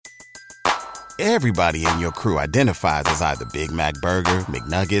Everybody in your crew identifies as either Big Mac Burger,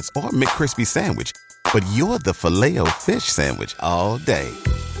 McNuggets, or McCrispy Sandwich. But you're the Filet-O-Fish Sandwich all day.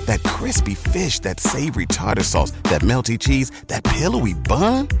 That crispy fish, that savory tartar sauce, that melty cheese, that pillowy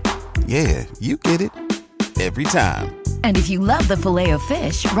bun. Yeah, you get it. Every time. And if you love the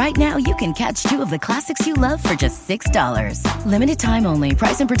Filet-O-Fish, right now you can catch two of the classics you love for just $6. Limited time only.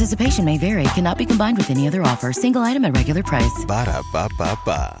 Price and participation may vary. Cannot be combined with any other offer. Single item at regular price.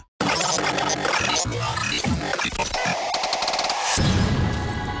 Ba-da-ba-ba-ba.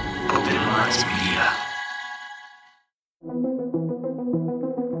 Open Minds Media.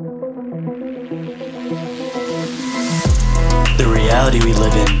 The reality we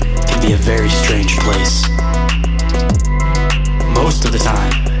live in can be a very strange place. Most of the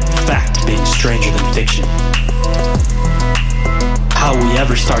time, fact being stranger than fiction. How will we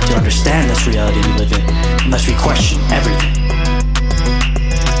ever start to understand this reality we live in unless we question everything?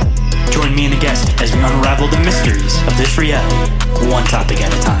 Join me and a guest as we unravel the mysteries of this reality, one topic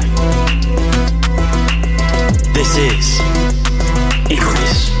at a time. This is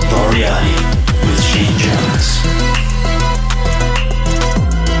Inquiries of Our Reality with Shane Jones.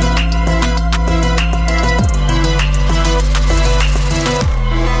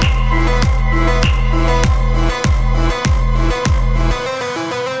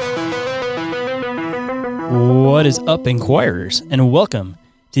 What is up, Inquirers, and welcome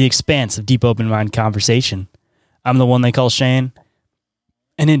to the expanse of Deep Open Mind Conversation. I'm the one they call Shane,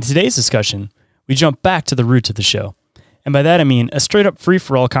 and in today's discussion, we jump back to the roots of the show. And by that I mean a straight-up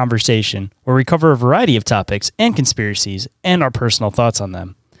free-for-all conversation where we cover a variety of topics and conspiracies and our personal thoughts on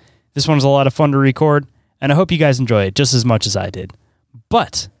them. This one was a lot of fun to record, and I hope you guys enjoy it just as much as I did.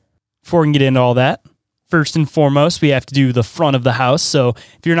 But before we can get into all that, first and foremost, we have to do the front of the house. So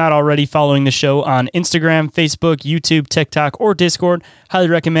if you're not already following the show on Instagram, Facebook, YouTube, TikTok, or Discord, highly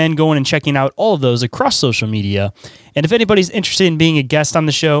recommend going and checking out all of those across social media. And if anybody's interested in being a guest on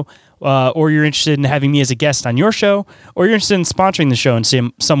the show, or you're interested in having me as a guest on your show, or you're interested in sponsoring the show in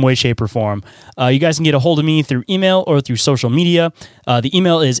some way, shape, or form, you guys can get a hold of me through email or through social media. The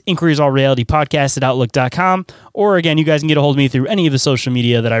email is inquiriesallrealitypodcast@outlook.com, or again, you guys can get a hold of me through any of the social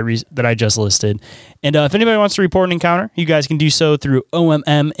media that I just listed. And if anybody wants to report an encounter, you guys can do so through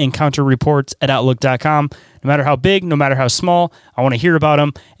OMMencounterreports@outlook.com. No matter how big, no matter how small, I want to hear about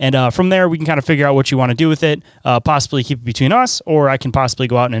them. And from there, we can kind of figure out what you want to do with it, possibly keep it between us, or I can possibly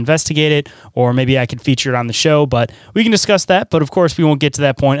go out and investigate it, or maybe I could feature it on the show. But we can discuss that. But of course, we won't get to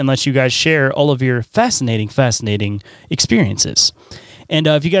that point unless you guys share all of your fascinating experiences. And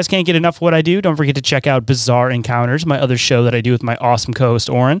if you guys can't get enough of what I do, don't forget to check out Bizarre Encounters, my other show that I do with my awesome co-host,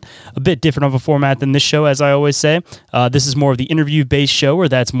 Oren. A bit different of a format than this show, as I always say. This is more of the interview-based show, or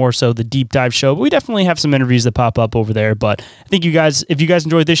that's more so the deep dive show. But we definitely have some interviews that pop up over there. But I think if you guys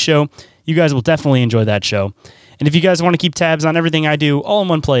enjoyed this show, you guys will definitely enjoy that show. And if you guys want to keep tabs on everything I do all in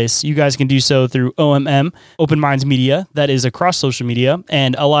one place, you guys can do so through OMM, Open Minds Media. That is across social media.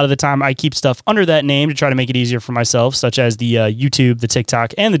 And a lot of the time I keep stuff under that name to try to make it easier for myself, such as the YouTube, the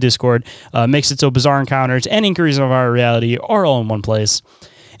TikTok, and the Discord. Makes it so Bizarre Encounters and Inquiries of Our Reality are all in one place.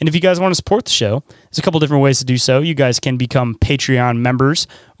 And if you guys want to support the show, there's a couple different ways to do so. You guys can become Patreon members.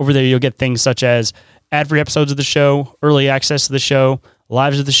 Over there, you'll get things such as ad-free episodes of the show, early access to the show,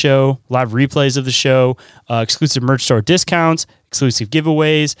 lives of the show, live replays of the show, exclusive merch store discounts, exclusive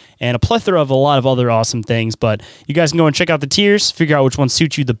giveaways, and a plethora of a lot of other awesome things. But you guys can go and check out the tiers, figure out which one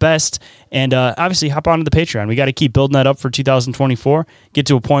suits you the best, and obviously hop onto the Patreon. We got to keep building that up for 2024, get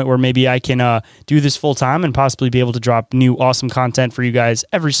to a point where maybe I can do this full time and possibly be able to drop new awesome content for you guys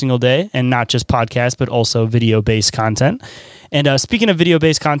every single day, and not just podcasts, but also video-based content. And speaking of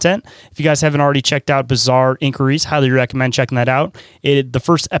video-based content, if you guys haven't already checked out Bizarre Inquiries, highly recommend checking that out. The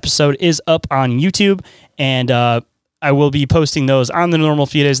first episode is up on YouTube, and I will be posting those on the normal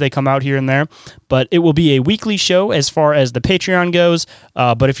feed as they come out here and there. But it will be a weekly show as far as the Patreon goes.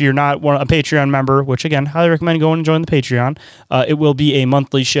 But if you're not a Patreon member, which again, highly recommend going and join the Patreon, it will be a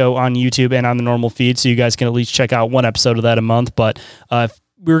monthly show on YouTube and on the normal feed, so you guys can at least check out one episode of that a month. But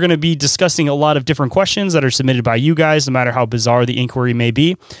we're going to be discussing a lot of different questions that are submitted by you guys, no matter how bizarre the inquiry may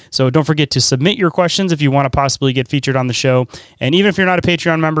be. So don't forget to submit your questions if you want to possibly get featured on the show. And even if you're not a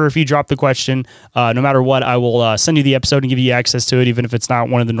Patreon member, if you drop the question, no matter what, I will send you the episode and give you access to it, even if it's not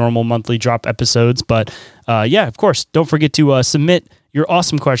one of the normal monthly drop episodes. But yeah, of course, don't forget to submit your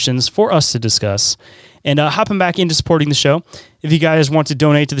awesome questions for us to discuss. And hopping back into supporting the show, if you guys want to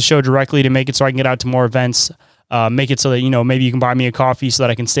donate to the show directly to make it so I can get out to more events, make it so that, maybe you can buy me a coffee so that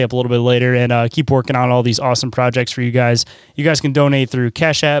I can stay up a little bit later and keep working on all these awesome projects for you guys. You guys can donate through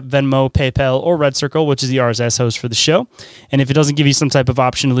Cash App, Venmo, PayPal, or Red Circle, which is the RSS host for the show. And if it doesn't give you some type of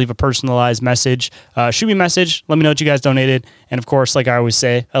option to leave a personalized message, shoot me a message. Let me know what you guys donated. And of course, like I always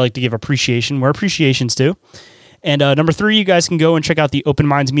say, I like to give appreciation where appreciation's due. And number 3, you guys can go and check out the Open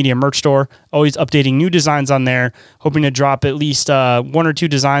Minds Media merch store. Always updating new designs on there. Hoping to drop at least 1 or 2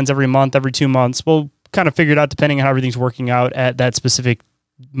 designs every month, every 2 months. We'll kind of figure it out depending on how everything's working out at that specific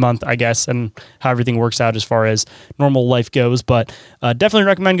month, I guess, and how everything works out as far as normal life goes. But definitely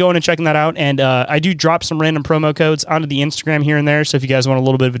recommend going and checking that out. And I do drop some random promo codes onto the Instagram here and there. So if you guys want a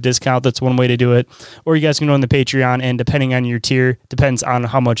little bit of a discount, that's one way to do it. Or you guys can go on the Patreon, and depending on your tier, depends on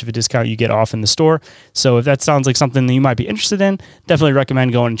how much of a discount you get off in the store. So if that sounds like something that you might be interested in, definitely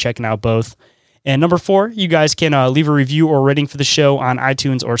recommend going and checking out both. And number 4, you guys can leave a review or rating for the show on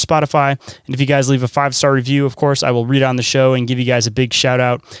iTunes or Spotify. And if you guys leave a 5-star review, of course, I will read it on the show and give you guys a big shout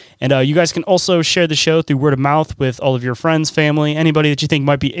out. And you guys can also share the show through word of mouth with all of your friends, family, anybody that you think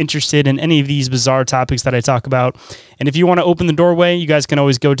might be interested in any of these bizarre topics that I talk about. And if you want to open the doorway, you guys can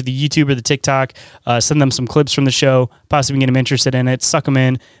always go to the YouTube or the TikTok, send them some clips from the show, possibly get them interested in it, suck them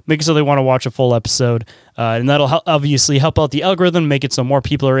in, make it so they want to watch a full episode. And that'll obviously help out the algorithm, make it so more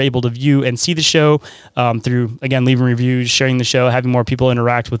people are able to view and see the show through, again, leaving reviews, sharing the show, having more people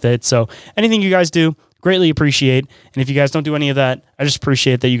interact with it. So anything you guys do, greatly appreciate. And if you guys don't do any of that, I just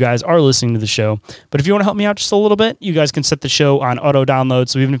appreciate that you guys are listening to the show. But if you want to help me out just a little bit, you guys can set the show on auto download.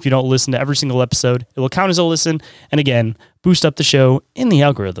 So even if you don't listen to every single episode, it will count as a listen. And again, boost up the show in the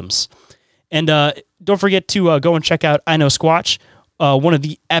algorithms. And don't forget to go and check out I Know Squatch, one of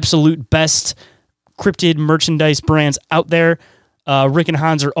the absolute best cryptid merchandise brands out there. Rick and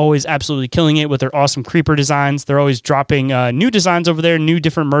Hans are always absolutely killing it with their awesome creeper designs. They're always dropping new designs over there, new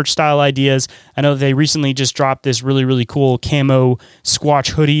different merch style ideas. I know they recently just dropped this really, really cool camo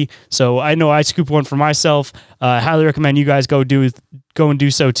Squatch hoodie. So I know I scooped one for myself. I highly recommend you guys go and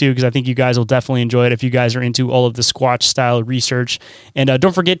do so too, because I think you guys will definitely enjoy it if you guys are into all of the Squatch style research. And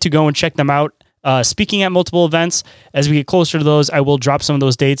don't forget to go and check them out. Speaking at multiple events, as we get closer to those, I will drop some of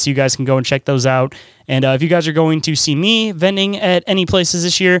those dates so you guys can go and check those out. And if you guys are going to see me vending at any places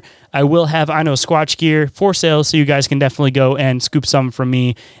this year, I will have I Know Squatch gear for sale, so you guys can definitely go and scoop some from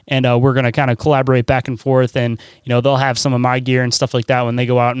me. And we're going to kind of collaborate back and forth, and they'll have some of my gear and stuff like that when they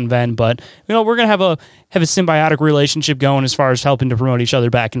go out and vend. But we're going to have a symbiotic relationship going as far as helping to promote each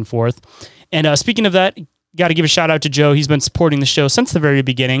other back and forth. And speaking of that, got to give a shout out to Joe. He's been supporting the show since the very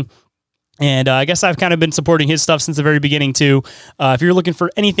beginning. And I guess I've kind of been supporting his stuff since the very beginning, too. If you're looking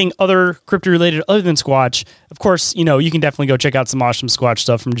for anything other cryptid-related other than Squatch, of course, you can definitely go check out some awesome Squatch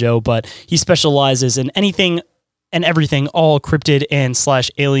stuff from Joe. But he specializes in anything and everything, all cryptid and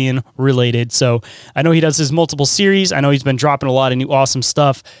 /alien related. So I know he does his multiple series. I know he's been dropping a lot of new awesome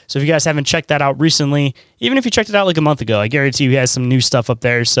stuff. So if you guys haven't checked that out recently, even if you checked it out like a month ago, I guarantee you he has some new stuff up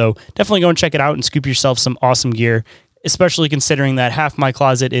there. So definitely go and check it out and scoop yourself some awesome gear, especially considering that half my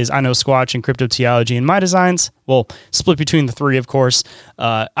closet is I Know Squatch and Cryptotheology in my designs. Well, split between the 3, of course.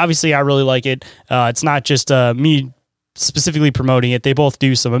 Obviously, I really like it. It's not just me specifically promoting it. They both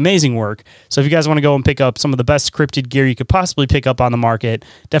do some amazing work. So if you guys want to go and pick up some of the best cryptid gear you could possibly pick up on the market,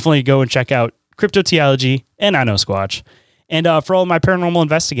 definitely go and check out Cryptotheology and I Know Squatch. And for all of my paranormal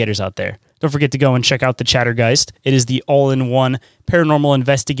investigators out there, don't forget to go and check out the Chattergeist. It is the all-in-one paranormal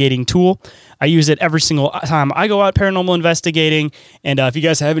investigating tool. I use it every single time I go out paranormal investigating. And if you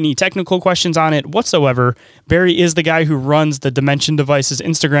guys have any technical questions on it whatsoever, Barry is the guy who runs the Dimension Devices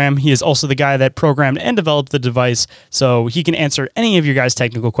Instagram. He is also the guy that programmed and developed the device, so he can answer any of your guys'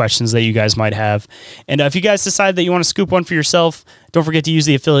 technical questions that you guys might have. And if you guys decide that you want to scoop one for yourself, don't forget to use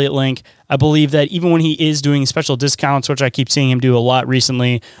the affiliate link. I believe that even when he is doing special discounts, which I keep seeing him do a lot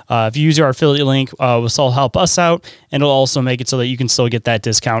recently, if you use our affiliate link, this will help us out, and it'll also make it so that you can still get that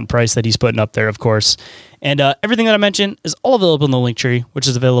discount price that he's putting up there, of course. And everything that I mentioned is all available in the link tree, which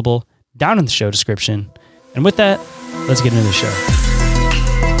is available down in the show description. And with that, let's get into the show.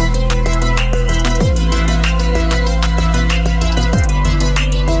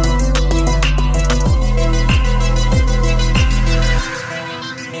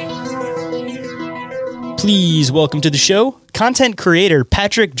 Please welcome to the show, content creator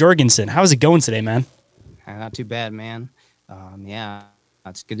Patrick Jorgenson. How's it going today, man? Not too bad, man. Yeah,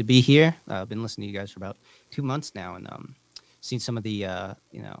 it's good to be here. I've been listening to you guys for about 2 months now, and seen some of the,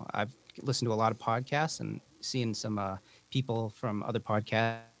 I've listened to a lot of podcasts and seeing some people from other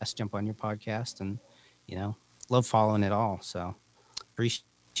podcasts jump on your podcast, and love following it all. So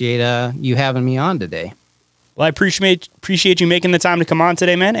appreciate you having me on today. Well, I appreciate you making the time to come on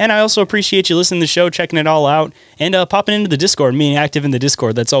today, man. And I also appreciate you listening to the show, checking it all out, and popping into the Discord, being active in the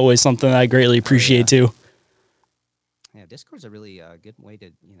Discord. That's always something that I greatly appreciate too. Yeah, Discord's a really good way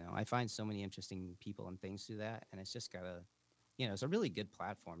to, I find so many interesting people and things through that, and it's just got it's a really good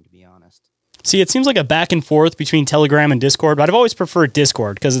platform, to be honest. See, it seems like a back and forth between Telegram and Discord, but I've always preferred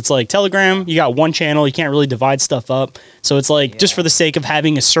Discord because it's like Telegram, you got one channel, you can't really divide stuff up. So it's like just for the sake of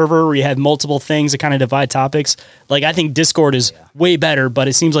having a server where you have multiple things that kind of divide topics. Like I think Discord is way better, but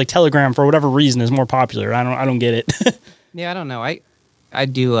it seems like Telegram, for whatever reason, is more popular. I don't get it. Yeah, I don't know. I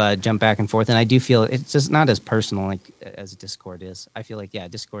do jump back and forth, and I do feel it's just not as personal like as Discord is. I feel like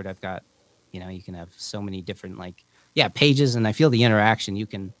Discord, I've got, you can have so many different pages, and I feel the interaction you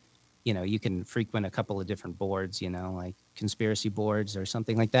can. You can frequent a couple of different boards, like conspiracy boards or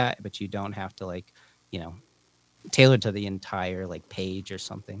something like that, but you don't have to tailor to the entire page or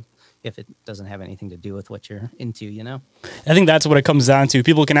something if it doesn't have anything to do with what you're into, I think that's what it comes down to.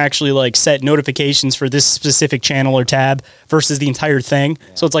 People can actually set notifications for this specific channel or tab versus the entire thing.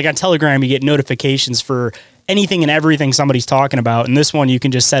 Yeah. So it's like on Telegram, you get notifications for anything and everything somebody's talking about. And this one, you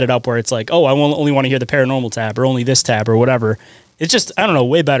can just set it up where it's like, oh, I only want to hear the paranormal tab or only this tab or whatever. It's just, I don't know,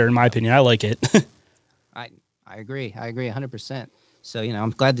 way better in my opinion. I like it. I agree. I agree 100%. So, I'm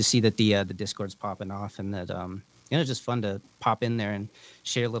glad to see that the Discord's popping off, and that, it's just fun to pop in there and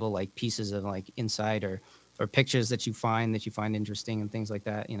share little pieces of inside or pictures that you find interesting and things like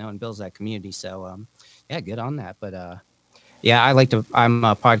that, and builds that community. So, good on that. But, I'm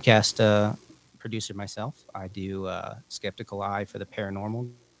a podcast producer myself. I do Skeptical Eye for the Paranormal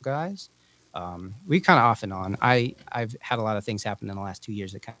guys. We kind of off and on. I've had a lot of things happen in the last 2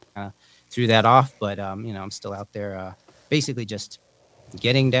 years that kind of threw that off, but I'm still out there basically just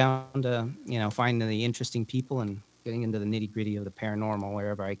getting down to finding the interesting people and getting into the nitty-gritty of the paranormal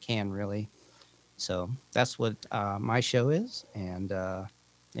wherever I can, really. So that's what my show is, and Well,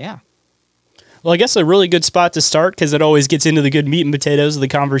 I guess a really good spot to start, because it always gets into the good meat and potatoes of the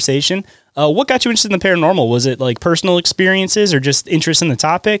conversation. What got you interested in the paranormal? Was it personal experiences or just interest in the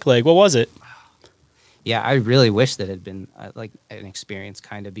topic? What was it? Yeah, I really wish that it had been an experience,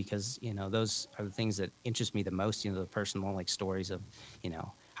 kind of, because those are the things that interest me the most. The personal stories of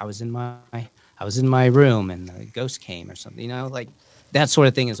I was in my room and the ghost came or something. That sort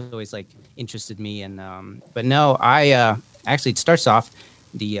of thing has always interested me. And but no, I actually, it starts off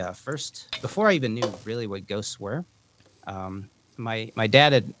the first, before I even knew really what ghosts were. My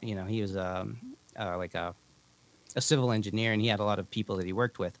dad had he was a civil engineer, and he had a lot of people that he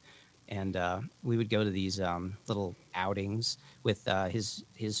worked with. And we would go to these little outings with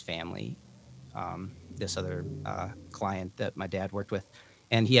his family, this other client that my dad worked with.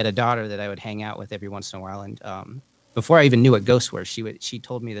 And he had a daughter that I would hang out with every once in a while. And before I even knew what ghosts were, she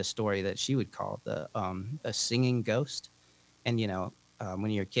told me this story that she would call a singing ghost. And,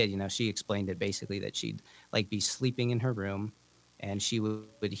 when you're a kid, she explained it basically that she'd be sleeping in her room, and she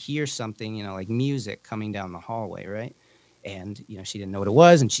would hear something, like music coming down the hallway, right? And, she didn't know what it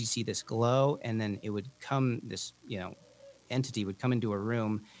was, and she'd see this glow, and then it would come, this, entity would come into her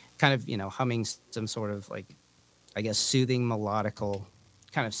room, kind of, humming some sort of I guess, soothing, melodical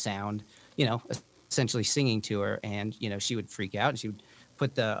kind of sound, essentially singing to her. And, she would freak out, and she would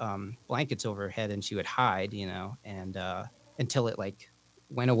put the blankets over her head, and she would hide, and until it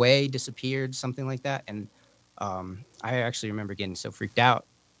went away, disappeared, something like that. And I actually remember getting so freaked out,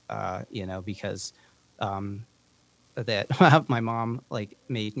 because that my mom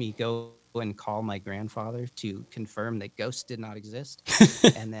made me go and call my grandfather to confirm that ghosts did not exist.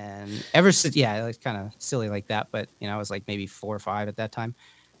 And then ever since, it was kind of silly like that, but I was maybe 4 or 5 at that time.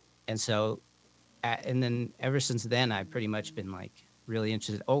 And so and then ever since then, I've pretty much been really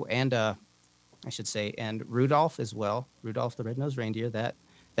interested. Oh, and I should say, and Rudolph as well, Rudolph the Red-Nosed Reindeer, that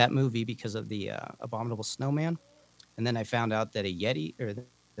movie, because of the Abominable Snowman. And then I found out that a Yeti, or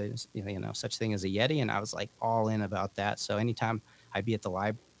there's such thing as a Yeti, and I was all in about that. So anytime I'd be at the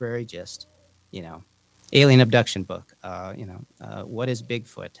library, just alien abduction book, what is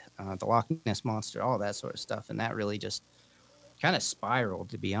Bigfoot, the Loch Ness monster, all that sort of stuff. And that really just kind of spiraled,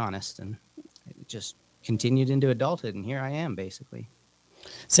 to be honest, and it just continued into adulthood, and here I am, basically.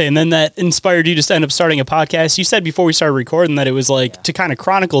 Say, and then that inspired you to end up starting a podcast. You said before we started recording that it was to kind of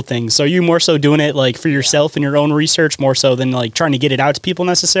chronicle things. So are you more so doing it for yourself and your own research, more so than trying to get it out to people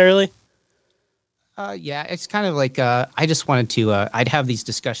necessarily? It's kind of I just wanted to, I'd have these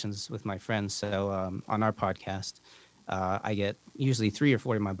discussions with my friends. So on our podcast, I get usually 3 or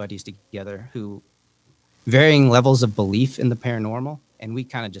 4 of my buddies together who varying levels of belief in the paranormal. And we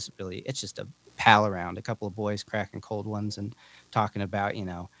kind of just it's just a pal around, a couple of boys cracking cold ones and talking about,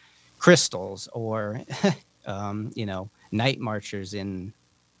 crystals or night marchers in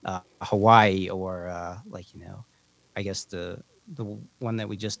Hawaii, or I guess the one that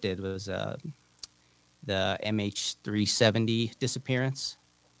we just did was the MH370 disappearance,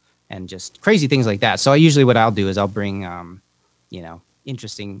 and just crazy things like that. So what I'll do is I'll bring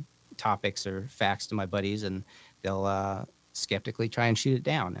interesting topics or facts to my buddies, and they'll skeptically try and shoot it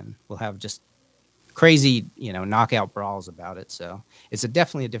down, and we'll have just crazy knockout brawls about it. So it's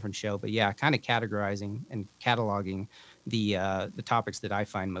definitely a different show, but yeah, kind of categorizing and cataloging the topics that I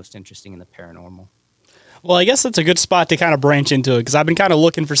find most interesting in the paranormal. Well, I guess that's a good spot to kind of branch into it, because I've been kind of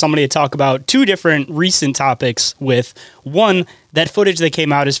looking for somebody to talk about two different recent topics with. One, that footage that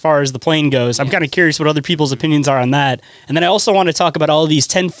came out as far as the plane goes. I'm kind of curious what other people's opinions are on that. And then I also want to talk about all of these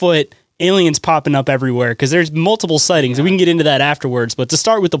 10-foot aliens popping up everywhere, because there's multiple sightings, and we can get into that afterwards. But to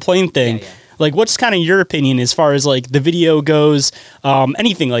start with the plane thing, like, what's kind of your opinion as far as like the video goes,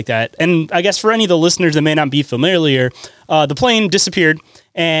 anything like that? And I guess for any of the listeners that may not be familiar, the plane disappeared,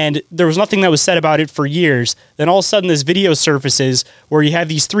 and there was nothing that was said about it for years. Then all of a sudden this video surfaces where you have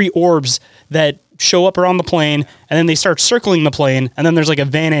these three orbs that show up around the plane, and then they start circling the plane, and then there's like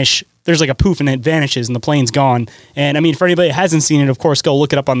a poof, and it vanishes, and the plane's gone. And I mean, for anybody that hasn't seen it, of course, go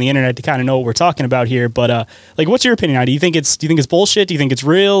look it up on the internet to kind of know what we're talking about here. But like, what's your opinion on it? Do you think it's bullshit? Do you think it's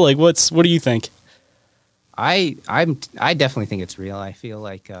real? Like, what do you think? I definitely think it's real. I feel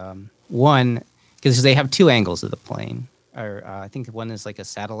like one, because they have two angles of the plane, or I think one is like a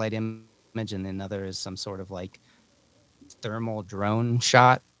satellite image, and another is some sort of like thermal drone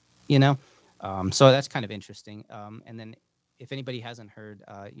shot, so that's kind of interesting. And then if anybody hasn't heard,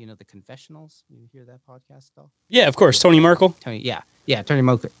 the Confessionals, you hear that podcast though? Yeah, of course. Tony Merkel. Tony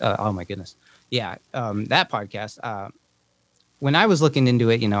Merkel. Oh my goodness. Yeah. That podcast, when I was looking into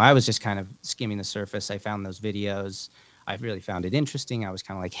it, I was just kind of skimming the surface. I found those videos. I really found it interesting. I was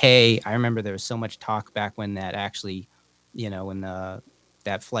kind of like, hey, I remember there was so much talk back when that actually, when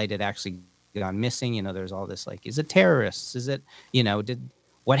that flight had actually gone missing, there's all this like, is it terrorists? Is it,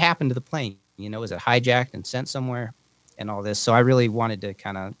 what happened to the plane? Was it hijacked and sent somewhere, and all this? So I really wanted to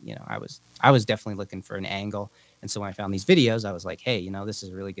kind of, I was definitely looking for an angle. And so when I found these videos, I was like, hey, this is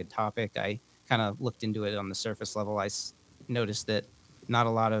a really good topic. I kind of looked into it on the surface level. I noticed that not a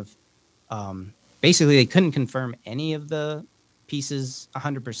lot of, basically they couldn't confirm any of the pieces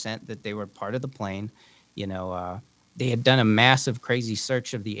 100% that they were part of the plane. They had done a massive, crazy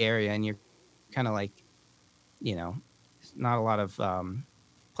search of the area, and you're kind of like, not a lot of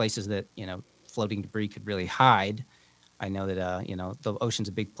places that, floating debris could really hide. I know that, the ocean's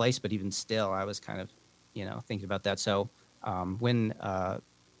a big place, but even still, I was kind of, thinking about that. So when I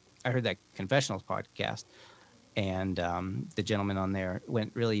heard that Confessionals podcast, and the gentleman on there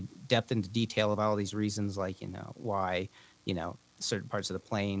went really depth into detail of all these reasons, like, why, certain parts of the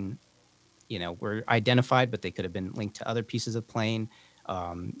plane, were identified, but they could have been linked to other pieces of plane.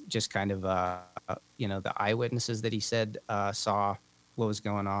 Just kind of, the eyewitnesses that he said saw what was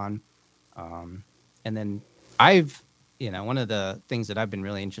going on. And then one of the things that I've been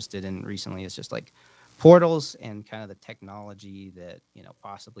really interested in recently is just like portals and kind of the technology that,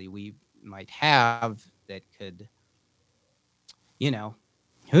 possibly we might have that could,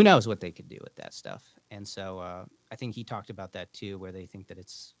 who knows what they could do with that stuff. And so I think he talked about that too, where they think that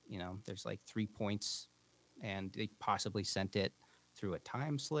it's, there's like 3 points, and they possibly sent it through a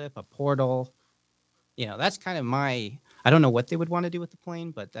time slip, a portal. That's kind of I don't know what they would want to do with the plane,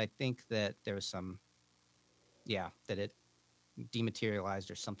 but I think that there was some, that it dematerialized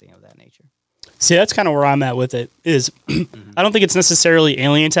or something of that nature. See, that's kind of where I'm at with it, is I don't think it's necessarily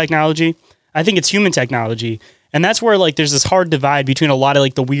alien technology. I think it's human technology. And that's where, like, there's this hard divide between a lot of,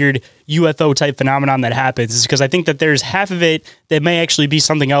 like, the weird UFO type phenomenon that happens, is because I think that there's half of it that may actually be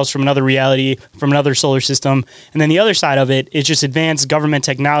something else from another reality, from another solar system. And then the other side of it is just advanced government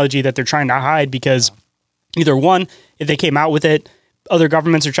technology that they're trying to hide, because either one, if they came out with it, other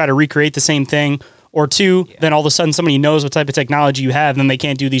governments are trying to recreate the same thing, or two, then all of a sudden somebody knows what type of technology you have, and then they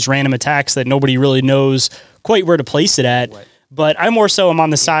can't do these random attacks that nobody really knows quite where to place it at. Right. But I'm on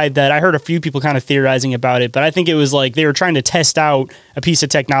the side that I heard a few people kind of theorizing about it, but I think it was like they were trying to test out a piece of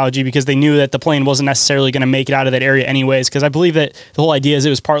technology because they knew that the plane wasn't necessarily going to make it out of that area anyways, because I believe that the whole idea is it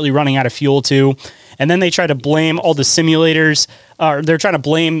was partly running out of fuel too. And then they try to blame all the simulators, they're trying to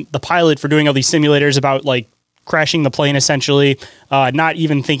blame the pilot for doing all these simulators about like crashing the plane essentially, not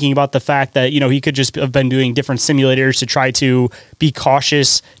even thinking about the fact that, he could just have been doing different simulators to try to be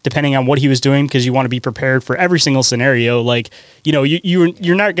cautious depending on what he was doing, because you want to be prepared for every single scenario. Like,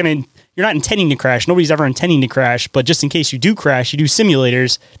 you're not intending to crash. Nobody's ever intending to crash, but just in case you do crash, you do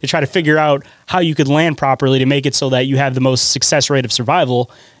simulators to try to figure out how you could land properly to make it so that you have the most success rate of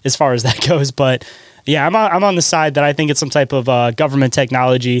survival as far as that goes. But Yeah, I'm on the side that I think it's some type of government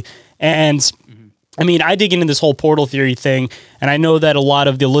technology. And I mean, I dig into this whole portal theory thing, and I know that a lot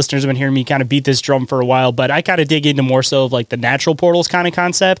of the listeners have been hearing me kind of beat this drum for a while, but I kind of dig into more so of like the natural portals kind of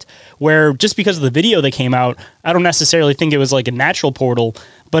concept, where just because of the video that came out, I don't necessarily think it was like a natural portal.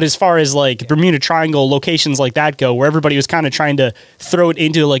 But as far as like Bermuda Triangle locations like that go, where everybody was kind of trying to throw it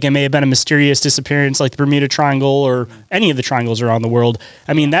into like it may have been a mysterious disappearance like the Bermuda Triangle or any of the triangles around the world.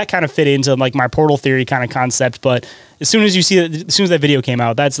 I mean, that kind of fit into like my portal theory kind of concept. But as soon as that video came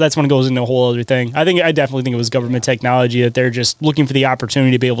out, that's when it goes into a whole other thing. I definitely think it was government technology that they're just looking for the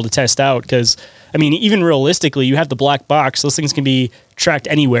opportunity to be able to test out. Because I mean, even realistically, you have the black box; those things can be tracked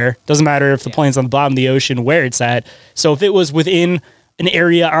anywhere. Doesn't matter if the plane's on the bottom of the ocean, where it's at. So if it was within an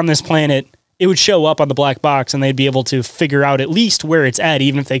area on this planet, it would show up on the black box, and they'd be able to figure out at least where it's at,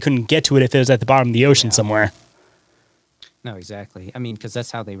 even if they couldn't get to it if it was at the bottom of the ocean somewhere. No, exactly. I mean, because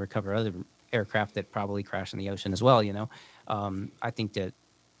that's how they recover other aircraft that probably crash in the ocean as well, you know? I think that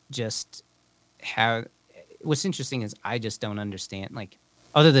just what's interesting is I just don't understand, like,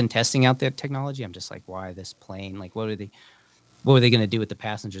 other than testing out the technology, I'm just like, why this plane? Like, what were they going to do with the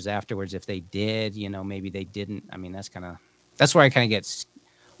passengers afterwards if they did? You know, maybe they didn't. I mean, that's where I kind of get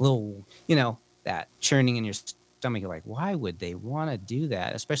a little, you know, that churning in your stomach. You're like, why would they want to do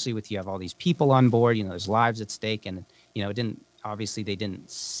that? Especially with you have all these people on board, you know, there's lives at stake. And, you know, they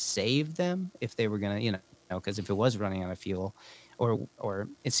didn't save them if they were going to, you know, because if it was running out of fuel or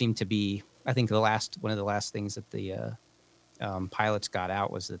it seemed to be, I think one of the last things that the pilots got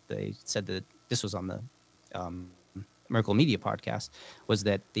out was that they said that this was on the Merkle Media podcast, was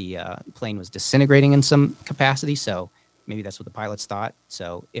that the plane was disintegrating in some capacity. So maybe that's what the pilots thought.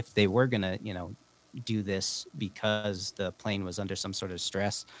 So if they were going to, you know, do this because the plane was under some sort of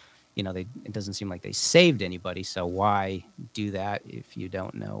stress, you know, it doesn't seem like they saved anybody. So why do that if you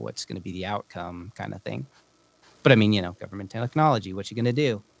don't know what's going to be the outcome, kind of thing? But I mean, you know, government technology, what you going to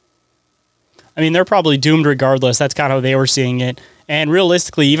do? I mean, they're probably doomed regardless. That's kind of how they were seeing it. And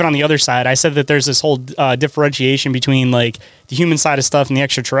realistically, even on the other side, I said that there's this whole differentiation between like the human side of stuff and the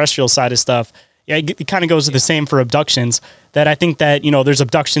extraterrestrial side of stuff. Yeah, it kind of goes to the same for abductions, that I think that, you know, there's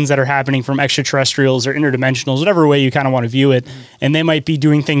abductions that are happening from extraterrestrials or interdimensionals, whatever way you kind of want to view it. And they might be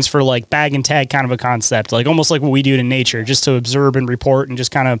doing things for like bag and tag kind of a concept, like almost like what we do in nature, just to observe and report and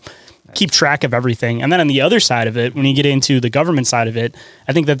just kind of keep track of everything. And then on the other side of it, when you get into the government side of it,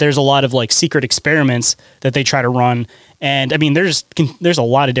 I think that there's a lot of like secret experiments that they try to run. And I mean, there's a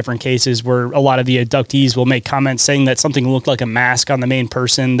lot of different cases where a lot of the abductees will make comments saying that something looked like a mask on the main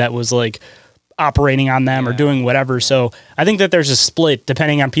person that was like operating on them or doing whatever. So I think that there's a split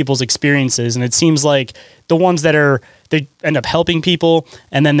depending on people's experiences. And it seems like the ones that they end up helping people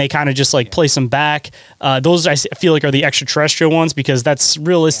and then they kind of just like place them back. Those I feel like are the extraterrestrial ones, because that's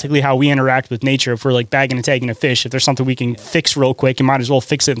realistically how we interact with nature. If we're like bagging and tagging a fish, if there's something we can fix real quick, you might as well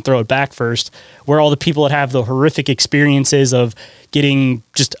fix it and throw it back first. Where all the people that have the horrific experiences of getting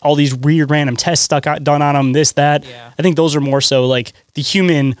just all these weird random tests done on them, this, that. Yeah. I think those are more so like the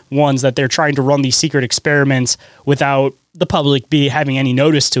human ones that they're trying to run these secret experiments without the public having any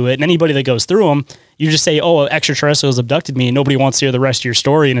notice to it. And anybody that goes through them, you just say, oh, extraterrestrials abducted me, and nobody wants to hear the rest of your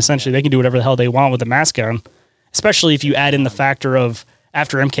story. And essentially they can do whatever the hell they want with the mask on, especially if you add in the factor of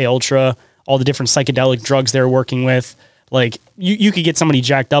after MK Ultra, all the different psychedelic drugs they're working with. Like you could get somebody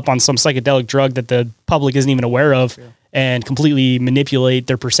jacked up on some psychedelic drug that the public isn't even aware of and completely manipulate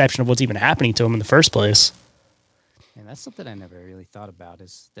their perception of what's even happening to them in the first place. And that's something I never really thought about,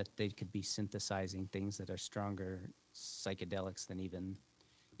 is that they could be synthesizing things that are stronger psychedelics than even,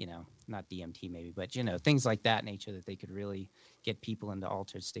 you know, not DMT maybe, but, you know, things like that nature, that they could really get people into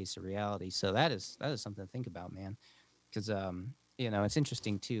altered states of reality. So that is something to think about, man. Because, you know, it's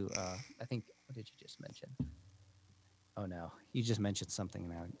interesting too. I think, what did you just mention? Oh no, you just mentioned something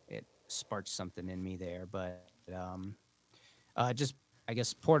now. It sparked something in me there, but just, I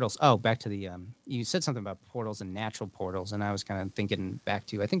guess, portals. Oh, back to the, you said something about portals and natural portals, and I was kind of thinking back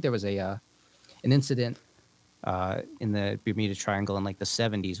to, I think there was an incident in the Bermuda Triangle in like the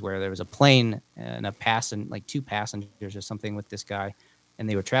 70s where there was a plane and like two passengers or something with this guy, and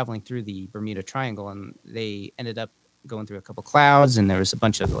they were traveling through the Bermuda Triangle, and they ended up going through a couple clouds, and there was a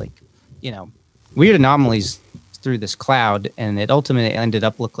bunch of like, you know, weird anomalies through this cloud, and it ultimately ended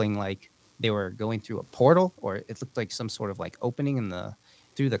up looking like they were going through a portal, or it looked like some sort of like opening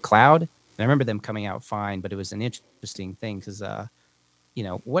through the cloud. And I remember them coming out fine, but it was an interesting thing because, you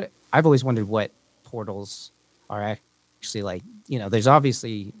know, what I've always wondered what portals are actually like. You know, there's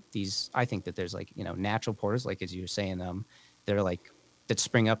obviously these. I think that there's like, you know, natural portals, like as you were saying, that are like that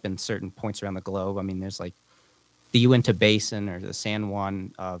spring up in certain points around the globe. I mean, there's like the Uinta Basin or the San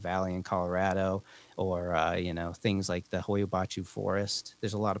Juan Valley in Colorado, or things like the Hoyobachu Forest.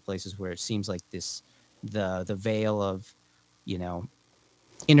 There's a lot of places where it seems like the veil of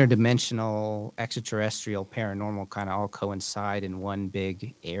interdimensional, extraterrestrial, paranormal kind of all coincide in one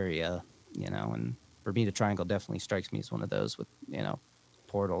big area. And Bermuda Triangle definitely strikes me as one of those with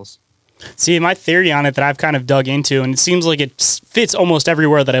portals. See, my theory on it that I've kind of dug into, and it seems like it fits almost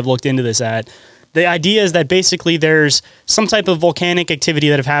everywhere that I've looked into this at. The idea is that basically there's some type of volcanic activity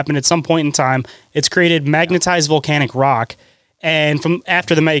that have happened at some point in time. It's created magnetized volcanic rock. And from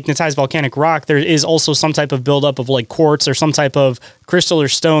after the magnetized volcanic rock, there is also some type of buildup of like quartz or some type of crystal or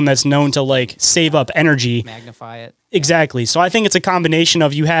stone that's known to like save up energy. Magnify it. Exactly. So I think it's a combination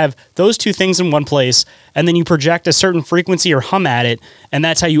of you have those two things in one place, and then you project a certain frequency or hum at it, and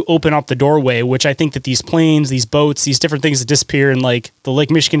that's how you open up the doorway, which I think that these planes, these boats, these different things that disappear in like the Lake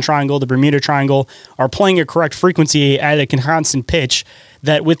Michigan Triangle, the Bermuda Triangle, are playing a correct frequency at a constant pitch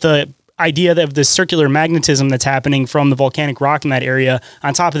that with the idea of the circular magnetism that's happening from the volcanic rock in that area,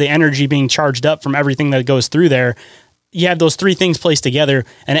 on top of the energy being charged up from everything that goes through there, you have those three things placed together,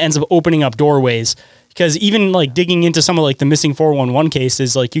 and it ends up opening up doorways. Because even like digging into some of like the missing 411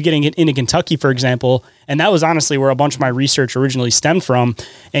 cases, like you getting it into Kentucky, for example, and that was honestly where a bunch of my research originally stemmed from.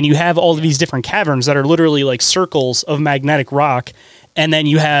 And you have all of these different caverns that are literally like circles of magnetic rock. And then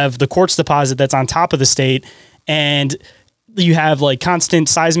you have the quartz deposit that's on top of the state, and you have like constant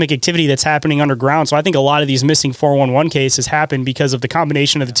seismic activity that's happening underground. So I think a lot of these missing 411 cases happen because of the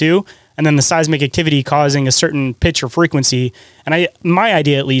combination of the two, and then the seismic activity causing a certain pitch or frequency. And my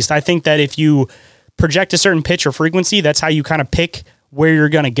idea, at least, I think that if you project a certain pitch or frequency, that's how you kind of pick where you're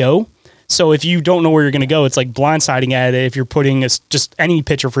going to go. So if you don't know where you're going to go, it's like blindsiding at it if you're putting just any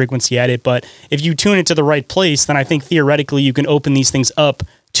pitch or frequency at it. But if you tune it to the right place, then I think theoretically you can open these things up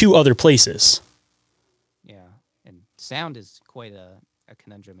to other places. Sound is quite a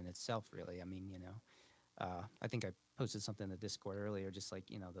conundrum in itself, really. I mean, I think I posted something in the Discord earlier, just like,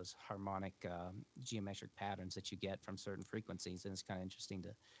 those harmonic geometric patterns that you get from certain frequencies. And it's kind of interesting to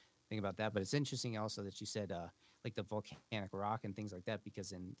think about that. But it's interesting also that you said like the volcanic rock and things like that,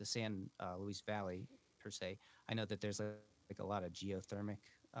 because in the San Luis Valley, per se, I know that there's like a lot of geothermic,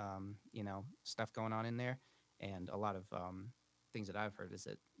 stuff going on in there. And a lot of things that I've heard is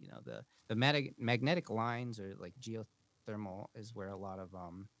that the magnetic lines, or like geothermal, is where a lot of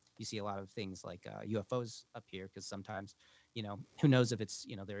you see a lot of things like UFOs appear, because sometimes who knows if it's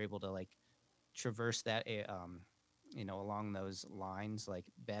they're able to like traverse that along those lines like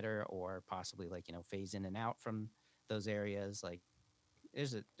better, or possibly like phase in and out from those areas. Like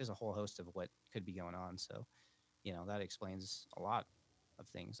there's a whole host of what could be going on. So that explains a lot of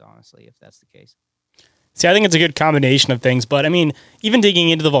things, honestly, if that's the case. See, I think it's a good combination of things, but I mean, even digging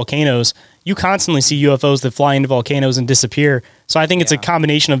into the volcanoes, you constantly see UFOs that fly into volcanoes and disappear. So I think it's a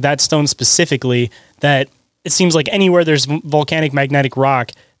combination of that stone specifically, that it seems like anywhere there's volcanic magnetic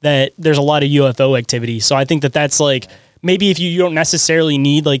rock, that there's a lot of UFO activity. So I think that that's like, maybe if you don't necessarily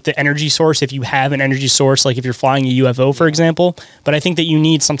need like the energy source, if you have an energy source, like if you're flying a UFO, for example, but I think that you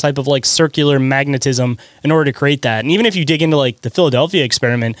need some type of like circular magnetism in order to create that. And even if you dig into like the Philadelphia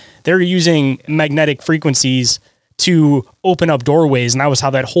experiment, they're using magnetic frequencies to open up doorways. And that was how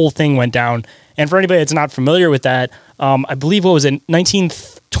that whole thing went down. And for anybody that's not familiar with that, I believe, what was it,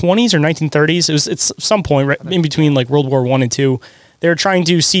 1920s or 1930s? It's some point right in between like World War I and II. They were trying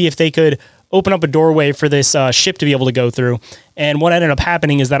to see if they could open up a doorway for this ship to be able to go through. And what ended up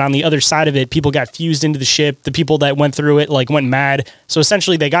happening is that on the other side of it, people got fused into the ship. The people that went through it like went mad. So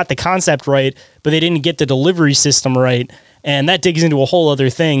essentially they got the concept right, but they didn't get the delivery system right. And that digs into a whole other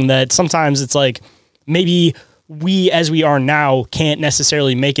thing, that sometimes it's like maybe we, as we are now, can't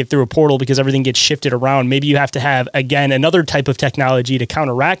necessarily make it through a portal because everything gets shifted around. Maybe you have to have, again, another type of technology to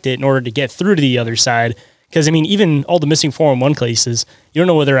counteract it in order to get through to the other side. Because, I mean, even all the missing 411 cases, you don't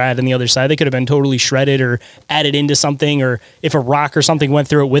know where they're at on the other side. They could have been totally shredded or added into something, or if a rock or something went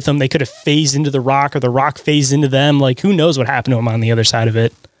through it with them, they could have phased into the rock, or the rock phased into them. Like, who knows what happened to them on the other side of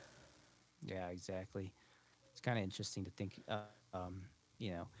it? Yeah, exactly. It's kind of interesting to think, I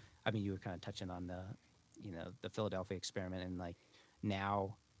mean, you were kind of touching on the Philadelphia experiment, and like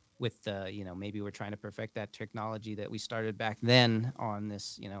now with the, maybe we're trying to perfect that technology that we started back then on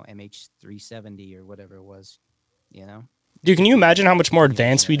this, MH370 or whatever it was, Dude, can you imagine how much more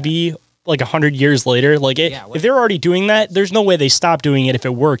advanced we'd be like 100 years later? Like if they're already doing that, there's no way they stopped doing it if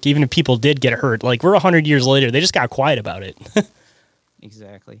it worked, even if people did get hurt. Like we're 100 years later, they just got quiet about it.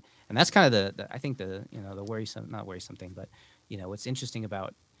 Exactly. And that's kind of I think the worrisome, not worrisome thing, but what's interesting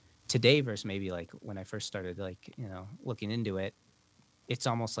about today versus maybe like when I first started, like, looking into it, it's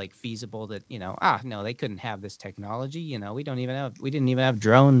almost like feasible that, no, they couldn't have this technology. We didn't even have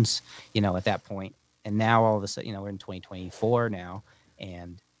drones, at that point. And now all of a sudden, we're in 2024 now,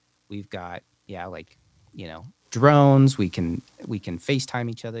 and we've got, drones. We can FaceTime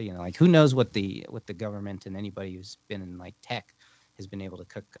each other. Like, who knows what the government and anybody who's been in like tech has been able to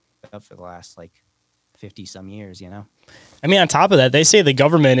cook up for the last like 50 some years. I mean, on top of that, they say the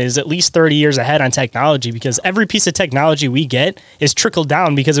government is at least 30 years ahead on technology, because every piece of technology we get is trickled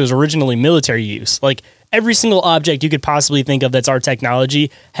down because it was originally military use. Like, every single object you could possibly think of that's our technology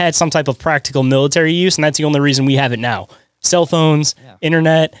had some type of practical military use, and that's the only reason we have it now. Cell phones,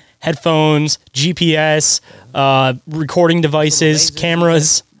 internet, headphones, GPS, recording devices,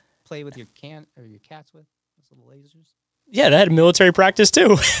 cameras. Play with your cats with those little lasers. Yeah, that had military practice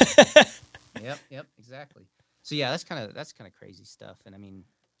too. Yep, exactly. So yeah, that's kind of crazy stuff. And I mean,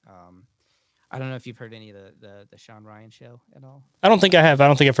 I don't know if you've heard any of the Sean Ryan show at all. I don't think I have. I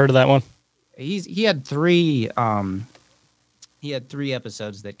don't think I've heard of that one. He had three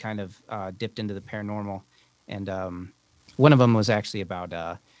episodes that kind of dipped into the paranormal, and one of them was actually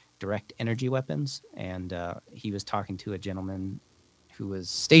about direct energy weapons, and he was talking to a gentleman who was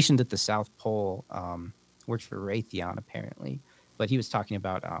stationed at the South Pole, worked for Raytheon apparently, but he was talking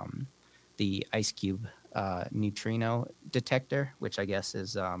about the ice cube neutrino detector, which I guess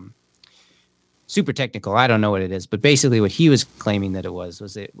is super technical. I don't know what it is, but basically what he was claiming that it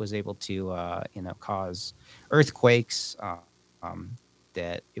was able to cause earthquakes,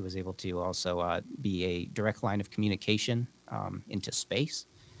 that it was able to also be a direct line of communication into space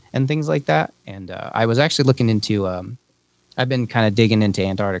and things like that. And I was actually looking into I've been kind of digging into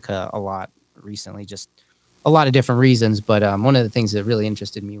Antarctica a lot recently, just a lot of different reasons, but one of the things that really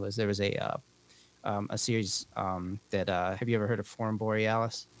interested me was there was a series that have you ever heard of Forum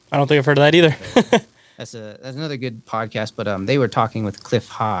Borealis? I don't think I've heard of that either. That's another good podcast, but they were talking with Cliff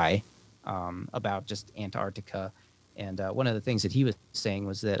High about just Antarctica, and one of the things that he was saying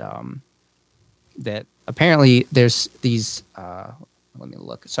was that that apparently there's these let me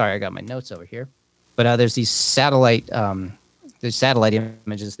look. Sorry, I got my notes over here, but there's these satellite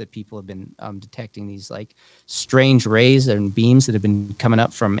images that people have been detecting, these like strange rays and beams that have been coming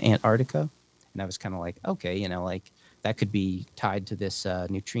up from Antarctica. And I was kind of like, okay, like that could be tied to this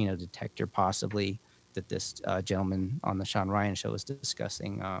neutrino detector, possibly, that this gentleman on the Sean Ryan show was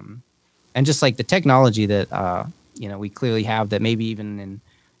discussing. And just like the technology that, we clearly have that maybe even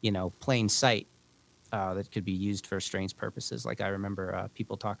in, plain sight, that could be used for strange purposes. Like I remember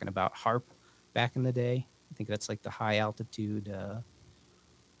people talking about HARP back in the day. I think that's like the high altitude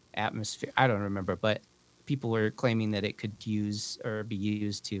atmosphere. I don't remember, but people were claiming that it could be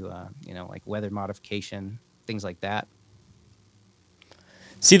used to, like weather modification, things like that.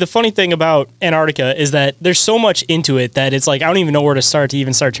 See, the funny thing about Antarctica is that there's so much into it that it's like, I don't even know where to start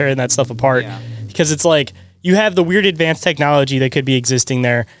tearing that stuff apart. Yeah. Because it's like, you have the weird advanced technology that could be existing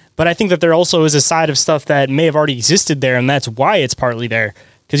there, but I think that there also is a side of stuff that may have already existed there, and that's why it's partly there.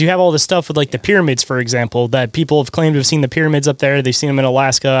 Because you have all this stuff with like the pyramids, for example, that people have claimed to have seen the pyramids up there. They've seen them in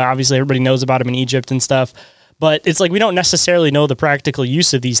Alaska. Obviously, everybody knows about them in Egypt and stuff. But it's like we don't necessarily know the practical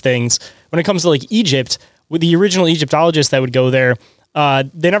use of these things. When it comes to like Egypt, with the original Egyptologists that would go there,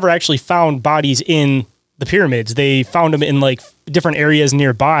 they never actually found bodies in the pyramids. They found them in like different areas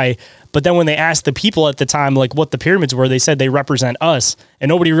nearby. But then when they asked the people at the time like what the pyramids were, they said they represent us. And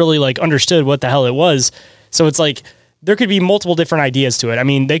nobody really like understood what the hell it was. So it's like, there could be multiple different ideas to it. I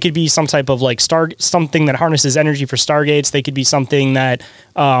mean, they could be some type of like something that harnesses energy for stargates. They could be something that,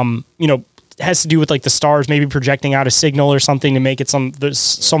 has to do with like the stars, maybe projecting out a signal or something to make it some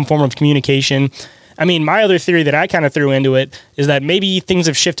form of communication. I mean, my other theory that I kind of threw into it is that maybe things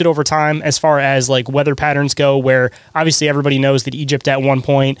have shifted over time as far as like weather patterns go, where obviously everybody knows that Egypt at one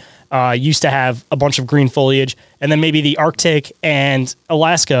point used to have a bunch of green foliage, and then maybe the Arctic and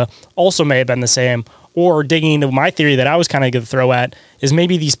Alaska also may have been the same. Or digging into my theory that I was kind of going to throw at is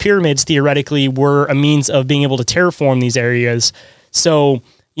maybe these pyramids theoretically were a means of being able to terraform these areas. So,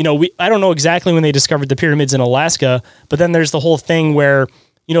 I don't know exactly when they discovered the pyramids in Alaska, but then there's the whole thing where,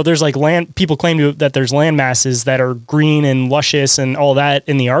 there's like land, people claim that there's land masses that are green and luscious and all that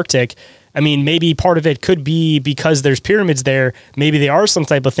in the Arctic. I mean, maybe part of it could be because there's pyramids there. Maybe they are some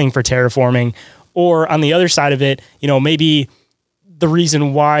type of thing for terraforming. Or on the other side of it, maybe the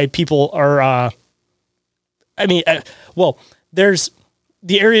reason why people are, there's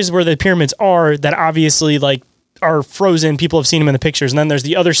the areas where the pyramids are that obviously like are frozen. People have seen them in the pictures. And then there's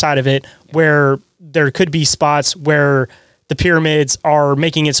the other side of it where there could be spots where the pyramids are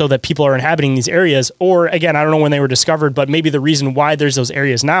making it so that people are inhabiting these areas. Or again, I don't know when they were discovered, but maybe the reason why there's those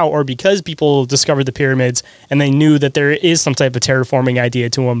areas now, or because people discovered the pyramids and they knew that there is some type of terraforming idea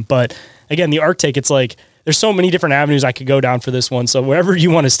to them. But again, the Arctic, it's like, there's so many different avenues I could go down for this one. So wherever you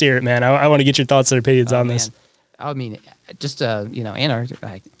want to steer it, man, I want to get your thoughts and opinions on this. I mean, just,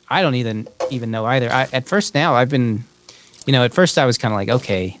 Antarctica, I don't even know either. At first I was kind of like,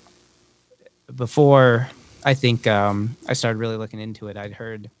 okay, before I think I started really looking into it, I'd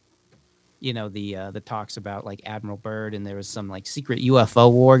heard, the talks about like Admiral Byrd, and there was some like secret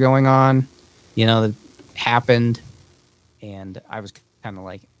UFO war going on, that happened. And I was kind of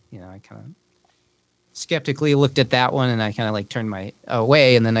like, I kind of skeptically looked at that one, and I kind of like turned my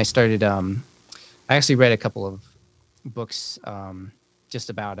away. And then I started, I actually read a couple of books just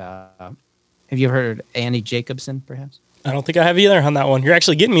about, have you ever heard of Annie Jacobson, perhaps? I don't think I have either on that one. You're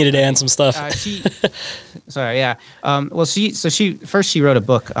actually getting me today on some stuff. Sorry, yeah. Well, she wrote a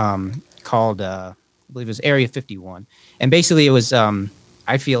book called, I believe it was Area 51. And basically it was,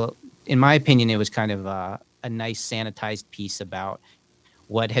 I feel, in my opinion, it was kind of a nice sanitized piece about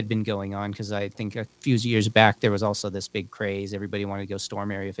what had been going on. Because I think a few years back, there was also this big craze. Everybody wanted to go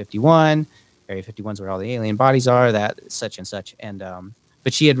storm Area 51. Area 51 is where all the alien bodies are, that such and such. And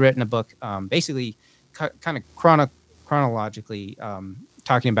but she had written a book basically kind of chronologically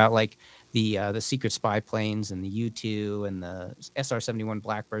talking about like the secret spy planes and the U-2 and the SR-71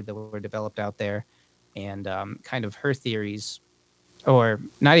 Blackbird that were developed out there, and kind of her theories, or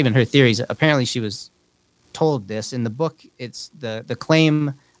not even her theories. Apparently she was told this in the book. It's the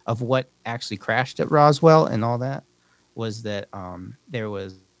claim of what actually crashed at Roswell and all that was that there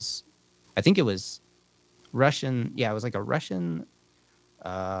was, I think it was Russian. Yeah, it was like a Russian,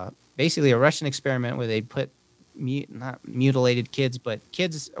 basically a Russian experiment where they put not mutilated kids, but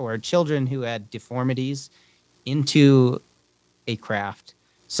kids or children who had deformities into a craft.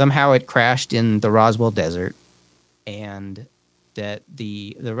 Somehow it crashed in the Roswell Desert, and that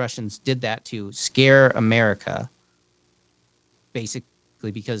the Russians did that to scare America, basically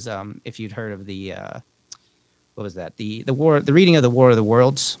because if you'd heard of the what was that, the war, the reading of the War of the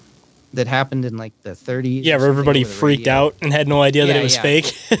Worlds that happened in like the 30s. Yeah, where everybody freaked out and had no idea that it was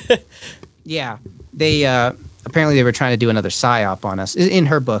fake. Yeah, they apparently they were trying to do another psyop on us. In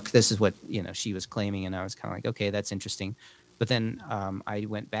her book, this is what she was claiming, and I was kind of like, okay, that's interesting. But then I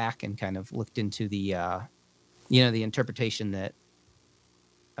went back and kind of looked into the the interpretation that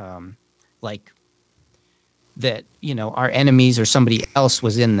like that our enemies or somebody else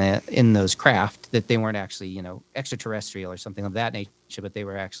was in those craft, that they weren't actually extraterrestrial or something of that nature, but they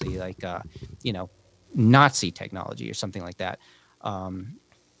were actually like Nazi technology or something like that.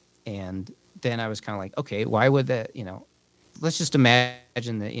 And then I was kind of like, okay, why would that, let's just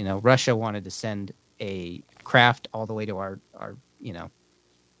imagine that, Russia wanted to send a craft all the way to our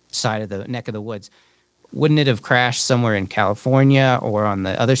side of the neck of the woods. Wouldn't it have crashed somewhere in California or on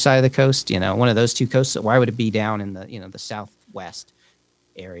the other side of the coast, one of those two coasts? Why would it be down in the, the southwest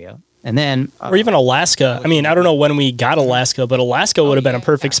area? And then, or even Alaska. I mean, I don't know when we got Alaska, but Alaska would have been a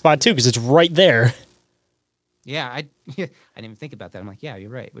perfect spot too, because it's right there. Yeah, I didn't even think about that. I'm like, yeah,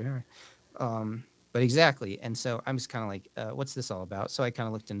 you're right. We are. But exactly. And so I'm just kind of like, what's this all about? So I kind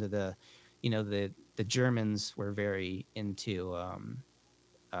of looked into the Germans were very into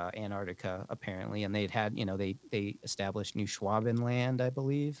Antarctica, apparently. And they'd had, they established New Schwabenland, I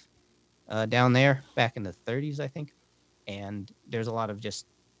believe, down there back in the 30s, I think. And there's a lot of just,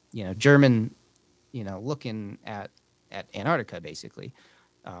 German, looking at Antarctica, basically.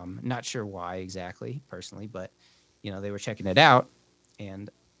 Not sure why exactly, personally, but, they were checking it out. And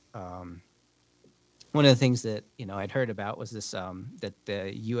one of the things that, I'd heard about was this, that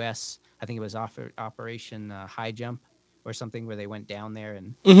the U.S., I think it was Operation High Jump or something, where they went down there,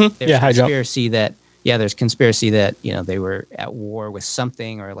 and there's conspiracy that, there's conspiracy that, they were at war with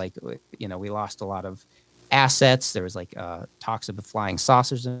something, or like, we lost a lot of assets. There was like talks of the flying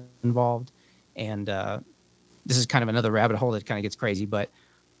saucers involved. And this is kind of another rabbit hole that kind of gets crazy, but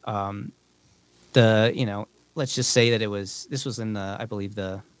let's just say that this was in the, I believe,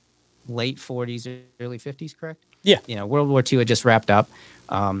 the late 40s, early 50s, correct? Yeah. World War II had just wrapped up.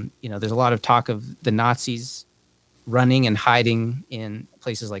 There's a lot of talk of the Nazis running and hiding in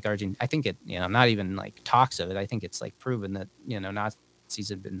places like Argentina. I think it, not even like talks of it. I think it's like proven that, Nazis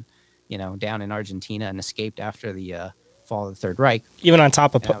had been, down in Argentina and escaped after the fall of the Third Reich. Even on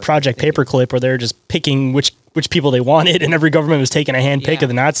top of Project Paperclip, where they're just picking which people they wanted, and every government was taking a hand pick of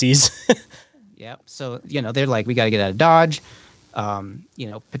the Nazis. Yeah. So, they're like, we got to get out of Dodge.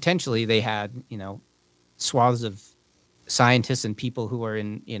 Potentially they had, swaths of scientists and people who are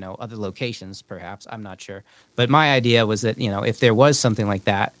in, other locations, perhaps. I'm not sure. But my idea was that, if there was something like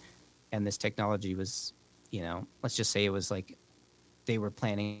that and this technology was, let's just say it was like they were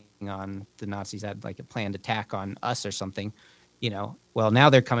planning on, the Nazis had like a planned attack on us or something, well, now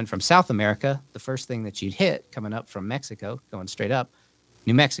they're coming from South America. The first thing that you'd hit coming up from Mexico, going straight up,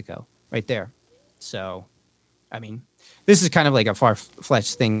 New Mexico, right there. So, I mean, this is kind of like a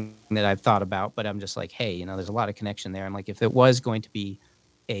far-fetched thing that I've thought about, but I'm just like, hey, there's a lot of connection there. And like, if it was going to be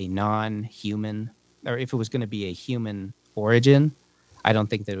a non-human, or if it was going to be a human origin, I don't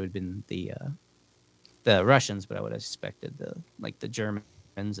think that it would have been the Russians, but I would have suspected the Germans,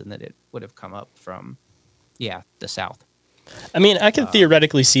 and that it would have come up from, the South. I mean, I can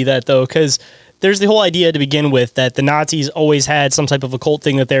theoretically see that, though, because there's the whole idea to begin with that the Nazis always had some type of occult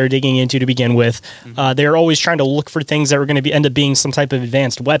thing that they were digging into to begin with. They were always trying to look for things that were going to end up being some type of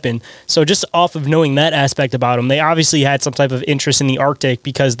advanced weapon. So just off of knowing that aspect about them, they obviously had some type of interest in the Arctic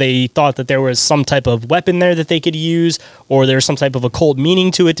because they thought that there was some type of weapon there that they could use, or there was some type of occult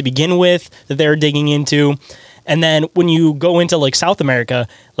meaning to it to begin with that they were digging into. And then when you go into like South America,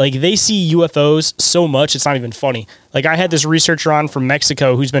 like they see UFOs so much, it's not even funny. Like I had this researcher on from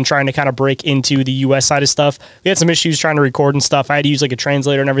Mexico who's been trying to kind of break into the US side of stuff. We had some issues trying to record and stuff. I had to use like a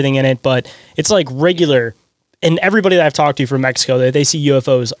translator and everything in it, but it's like regular. And everybody that I've talked to from Mexico, they see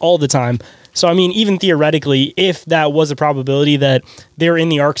UFOs all the time. So, I mean, even theoretically, if that was a probability that they're in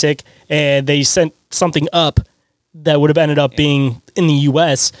the Arctic and they sent something up that would have ended up being in the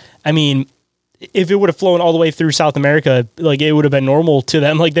US, I mean, if it would have flown all the way through South America, like it would have been normal to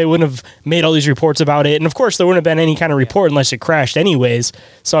them. Like they wouldn't have made all these reports about it. And of course there wouldn't have been any kind of report unless it crashed anyways.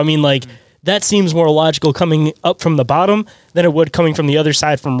 So, I mean, like that seems more logical coming up from the bottom than it would coming from the other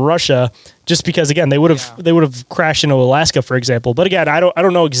side from Russia, just because again, they would have crashed into Alaska, for example. But again, I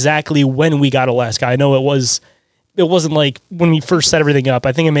don't know exactly when we got Alaska. I know it wasn't like when we first set everything up.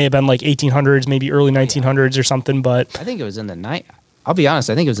 I think it may have been like 1800s, maybe early 1900s or something, but I think it was in the night. I'll be honest.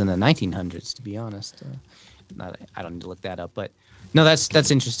 I think it was in the 1900s. To be honest, I don't need to look that up. But no,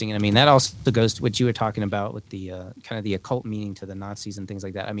 that's interesting. And I mean, that also goes to what you were talking about with the kind of the occult meaning to the Nazis and things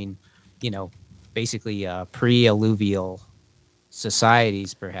like that. I mean, basically pre-alluvial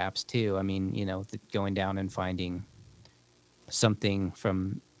societies, perhaps too. I mean, going down and finding something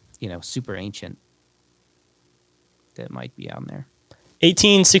from super ancient that might be out there.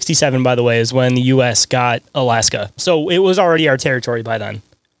 1867, by the way, is when the U.S. got Alaska. So it was already our territory by then.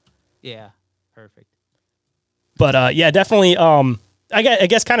 Yeah, perfect. But yeah, definitely. I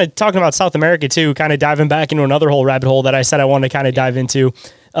guess kind of talking about South America too, kind of diving back into another whole rabbit hole that I said I wanted to kind of dive into.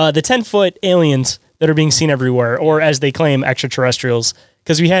 The 10-foot aliens that are being seen everywhere, or as they claim, extraterrestrials.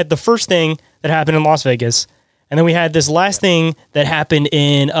 Because we had the first thing that happened in Las Vegas, and then we had this last thing that happened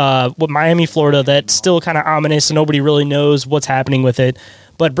in Miami, Florida, that's still kind of ominous and nobody really knows what's happening with it.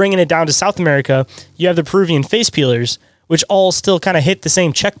 But bringing it down to South America, you have the Peruvian face peelers, which all still kind of hit the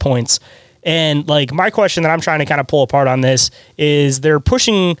same checkpoints. And like my question that I'm trying to kind of pull apart on this is they're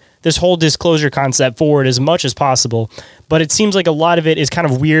pushing this whole disclosure concept forward as much as possible, but it seems like a lot of it is kind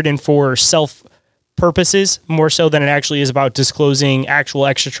of weird and for self purposes more so than it actually is about disclosing actual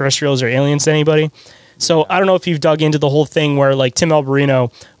extraterrestrials or aliens to anybody. So I don't know if you've dug into the whole thing where like Tim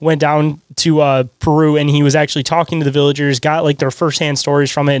Alberino went down to Peru and he was actually talking to the villagers, got like their firsthand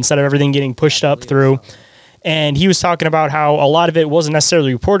stories from it instead of everything getting pushed up through. And he was talking about how a lot of it wasn't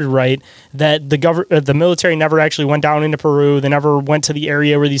necessarily reported right, that the military never actually went down into Peru. They never went to the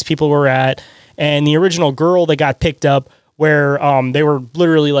area where these people were at. And the original girl that got picked up where they were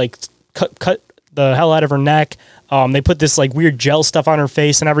literally like cut the hell out of her neck. They put this like weird gel stuff on her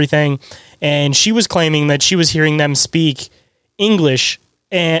face and everything. And she was claiming that she was hearing them speak English,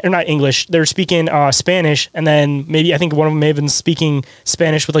 or not English. They're speaking Spanish. And then maybe, I think one of them may have been speaking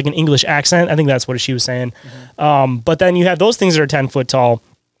Spanish with like an English accent. I think that's what she was saying. Mm-hmm. But then you have those things that are 10 foot tall,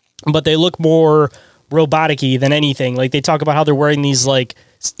 but they look more robotic-y than anything. Like they talk about how they're wearing these like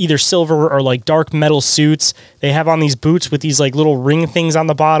either silver or like dark metal suits. They have on these boots with these like little ring things on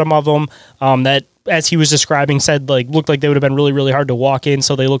the bottom of them that, as he was describing, said like looked like they would have been really, really hard to walk in.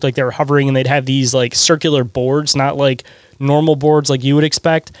 So they looked like they were hovering, and they'd have these like circular boards, not like normal boards like you would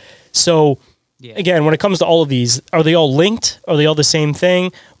expect. So again, when it comes to all of these, are they all linked? Are they all the same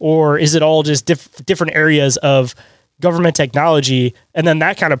thing? Or is it all just different areas of government technology? And then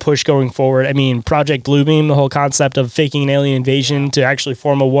that kind of push going forward. I mean, Project Bluebeam, the whole concept of faking an alien invasion to actually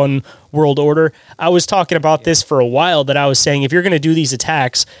form a one world order. I was talking about this for a while, that I was saying, if you're going to do these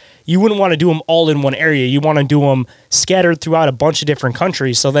attacks, you wouldn't want to do them all in one area. You want to do them scattered throughout a bunch of different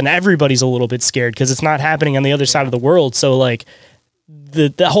countries. So then everybody's a little bit scared because it's not happening on the other side of the world. So like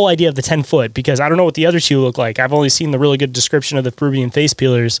the whole idea of the 10-foot, because I don't know what the other two look like. I've only seen the really good description of the Peruvian face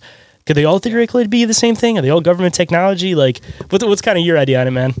peelers. Could they all theoretically be the same thing? Are they all government technology? Like, what's kind of your idea on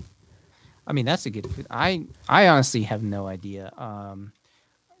it, man? I mean, that's a good. I honestly have no idea.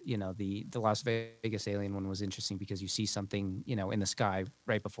 The Las Vegas alien one was interesting because you see something, in the sky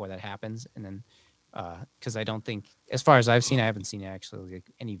right before that happens, and then because I don't think, as far as I've seen, I haven't seen actually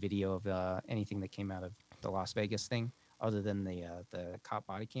like any video of anything that came out of the Las Vegas thing other than the cop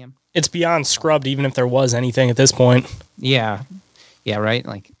body cam. It's beyond scrubbed, even if there was anything at this point. Yeah, right.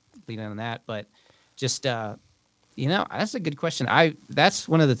 Like leading on that, but just that's a good question. That's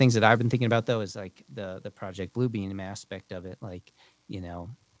one of the things that I've been thinking about though is like the Project Bluebeam aspect of it. Like,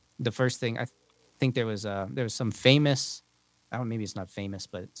 the first thing I think there was some famous, I don't know, maybe it's not famous,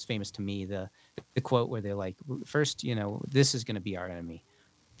 but it's famous to me, the quote where they're like, first, this is going to be our enemy,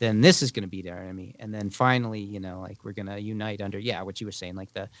 then this is going to be our enemy, and then finally, like we're going to unite under, what you were saying,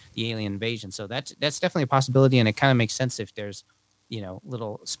 like the alien invasion. So that's definitely a possibility, and it kind of makes sense if there's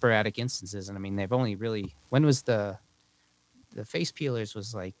little sporadic instances. And I mean, they've only really, when was the face peelers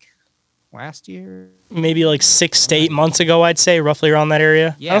was like last year, maybe like 6 to 8 months ago, I'd say, roughly around that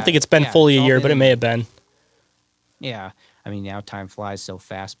area. I don't think it's been fully a year, but it may have been. Yeah, I mean, now time flies so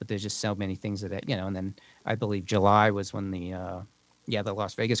fast, but there's just so many things that and then I believe July was when the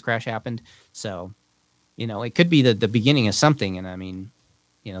Las Vegas crash happened. So it could be the beginning of something. And I mean,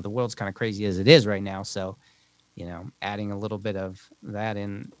 the world's kind of crazy as it is right now, so adding a little bit of that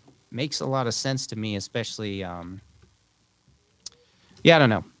in makes a lot of sense to me, especially I don't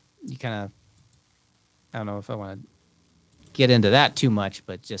know. I don't know if I want to get into that too much,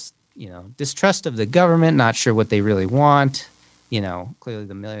 but just, distrust of the government, not sure what they really want.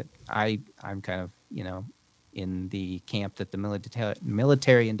 Clearly I'm kind of, in the camp that the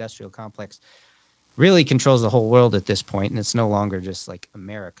military industrial complex really controls the whole world at this point, and it's no longer just like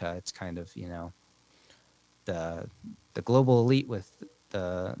America. It's kind of, the global elite with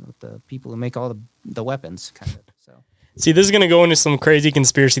the people who make all the weapons, kind of. So. See, this is going to go into some crazy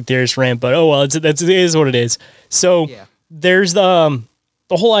conspiracy theorist rant, but oh well, it is what it is. So there's the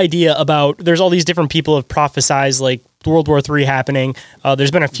whole idea about, there's all these different people have prophesized like World War III happening.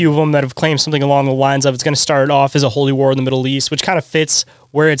 There's been a few of them that have claimed something along the lines of it's going to start off as a holy war in the Middle East, which kind of fits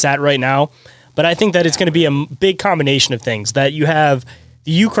where it's at right now. But I think that it's going to be a big combination of things, that you have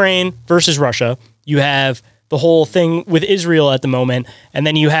the Ukraine versus Russia, you have the whole thing with Israel at the moment, and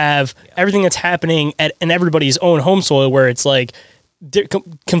then you have everything that's happening in everybody's own home soil, where it's like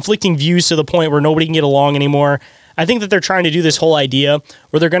conflicting views to the point where nobody can get along anymore. I think that they're trying to do this whole idea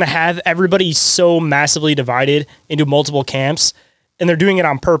where they're going to have everybody so massively divided into multiple camps, and they're doing it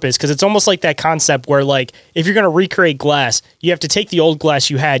on purpose, because it's almost like that concept where, like, if you're going to recreate glass, you have to take the old glass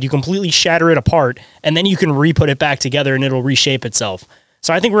you had, you completely shatter it apart, and then you can re-put it back together and it'll reshape itself.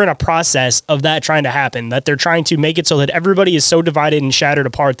 So I think we're in a process of that trying to happen, that they're trying to make it so that everybody is so divided and shattered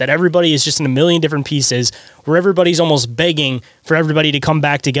apart that everybody is just in a million different pieces, where everybody's almost begging for everybody to come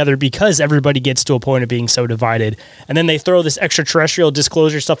back together because everybody gets to a point of being so divided. And then they throw this extraterrestrial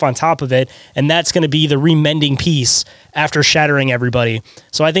disclosure stuff on top of it, and that's going to be the remending piece after shattering everybody.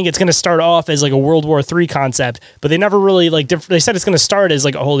 So I think it's going to start off as like a World War III concept, but they never really they said it's going to start as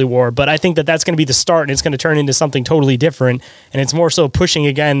like a holy war, but I think that that's going to be the start, and it's going to turn into something totally different. And it's more so pushing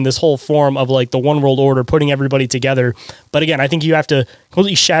again this whole form of like the one world order, putting everybody together. But again, I think you have to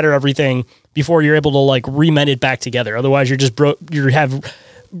completely shatter everything before you're able to like remend it back together. Otherwise you're just you have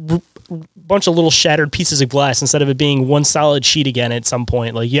bunch of little shattered pieces of glass instead of it being one solid sheet again at some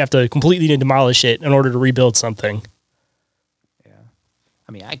point. Like you have to completely demolish it in order to rebuild something.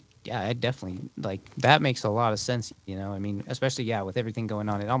 I mean, I definitely, like, that makes a lot of sense, I mean, especially, with everything going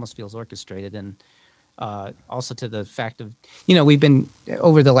on, it almost feels orchestrated. And also to the fact of, we've been,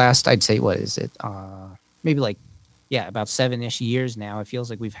 over the last, I'd say, what is it, maybe like, about 7-ish years now, it feels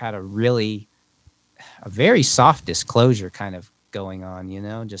like we've had a very soft disclosure kind of going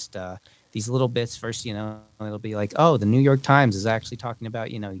on, just these little bits. First, it'll be like, oh, the New York Times is actually talking about,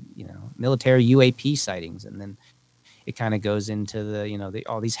 military UAP sightings, and then it kind of goes into the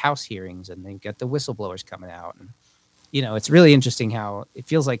all these House hearings, and then get the whistleblowers coming out, and it's really interesting how it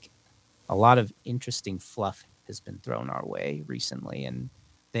feels like a lot of interesting fluff has been thrown our way recently, and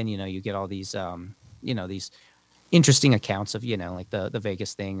then you get all these these interesting accounts of like the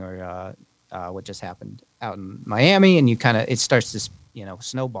Vegas thing, or what just happened out in Miami, and it starts this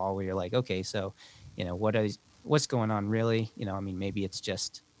snowball where you're like, okay, so what's going on really? I mean, maybe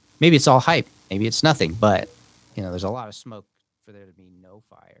it's all hype, maybe it's nothing, but there's a lot of smoke for there to be no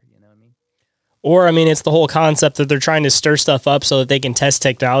fire. You know what I mean? Or, I mean, it's the whole concept that they're trying to stir stuff up so that they can test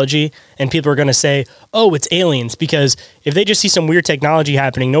technology, and people are going to say, oh, it's aliens, because if they just see some weird technology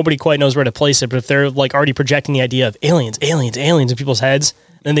happening, nobody quite knows where to place it. But if they're like already projecting the idea of aliens in people's heads,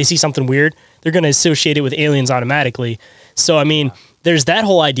 then they see something weird, they're going to associate it with aliens automatically. So, I mean, there's that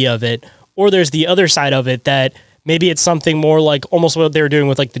whole idea of it, or there's the other side of it that maybe it's something more like almost what they were doing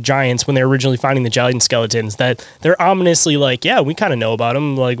with like the giants when they were originally finding the giant skeletons, that they're ominously like, yeah, we kind of know about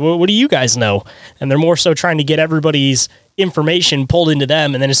them. Like, what do you guys know? And they're more so trying to get everybody's information pulled into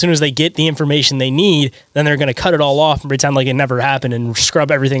them. And then as soon as they get the information they need, then they're going to cut it all off and pretend like it never happened and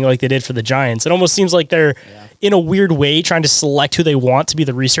scrub everything like they did for the giants. It almost seems like they're in a weird way trying to select who they want to be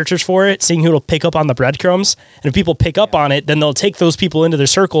the researchers for it, seeing who will pick up on the breadcrumbs. And if people pick up on it, then they'll take those people into their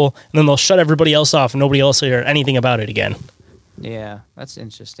circle and then they'll shut everybody else off and nobody else will hear anything about it again. Yeah, that's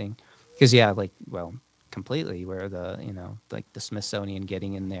interesting. Because, yeah, like, well, completely where the, you know, like the Smithsonian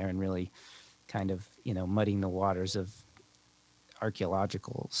getting in there and really kind of, you know, muddying the waters of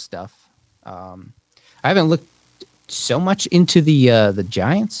archaeological stuff. I haven't looked so much into the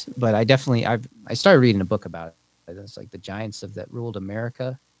giants, but I started reading a book about it. It's like the giants that ruled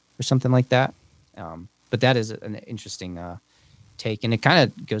America or something like that. But that is an interesting take, and it kind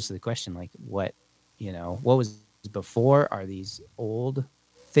of goes to the question, like, what was before? Are these old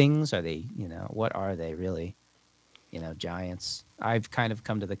things? Are they, you know, what are they really? You know, giants. I've kind of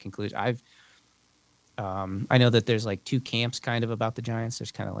come to the conclusion. I know that there's like two camps kind of about the giants.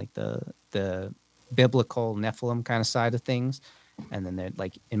 There's kind of like the biblical Nephilim kind of side of things, and then they're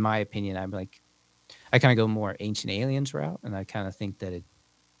like, in my opinion, I kind of go more ancient aliens route, and I kind of think that it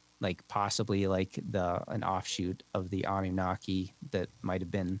like possibly like an offshoot of the Anunnaki that might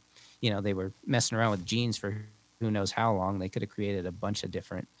have been, you know, they were messing around with genes for who knows how long. They could have created a bunch of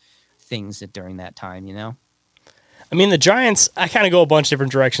different things during that time, you know. I mean, the giants, I kind of go a bunch of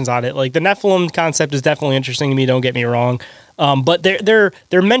different directions on it. Like the Nephilim concept is definitely interesting to me. Don't get me wrong, but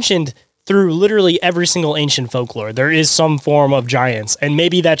they're mentioned through literally every single ancient folklore. There is some form of giants, and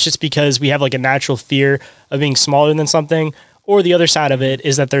maybe that's just because we have like a natural fear of being smaller than something, or the other side of it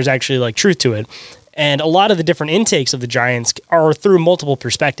is that there's actually like truth to it. And a lot of the different intakes of the giants are through multiple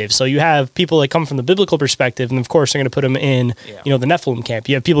perspectives. So you have people that come from the biblical perspective, and of course they're going to put them in, you know, the Nephilim camp.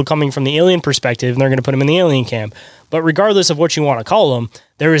 You have people coming from the alien perspective, and they're going to put them in the alien camp. But regardless of what you want to call them,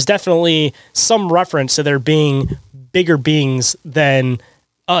 there is definitely some reference to there being bigger beings than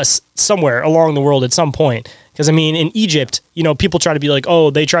us somewhere along the world at some point. Because, I mean, in Egypt, you know, people try to be like, oh,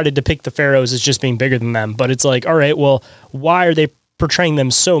 they try to depict the pharaohs as just being bigger than them. But it's like, all right, well, why are they portraying them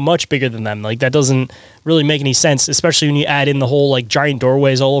so much bigger than them? Like, that doesn't really make any sense, especially when you add in the whole, like, giant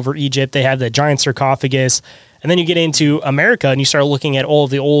doorways all over Egypt. They have the giant sarcophagus. And then you get into America and you start looking at all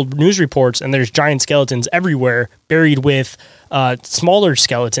of the old news reports, and there's giant skeletons everywhere buried with smaller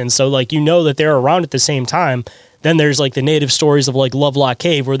skeletons. So, like, you know that they're around at the same time. Then there's like the native stories of like Lovelock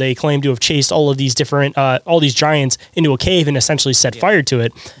Cave, where they claim to have chased all of these different, all these giants into a cave and essentially set fire to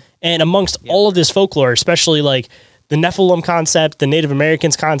it. And amongst all of this folklore, especially like the Nephilim concept, the Native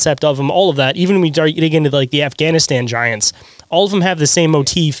Americans concept of them, all of that, even when we dig into like the Afghanistan giants, all of them have the same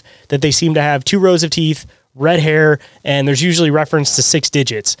motif that they seem to have 2 rows of teeth, red hair, and there's usually reference to 6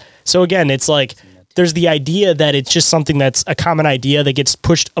 digits. So again, it's like, there's the idea that it's just something that's a common idea that gets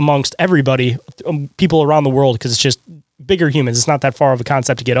pushed amongst everybody, people around the world, because it's just bigger humans. It's not that far of a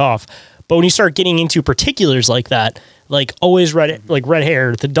concept to get off. But when you start getting into particulars like that, like always red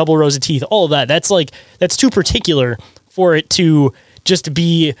hair, the double rows of teeth, all of that, that's too particular for it to just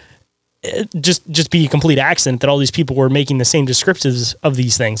be a complete accident that all these people were making the same descriptives of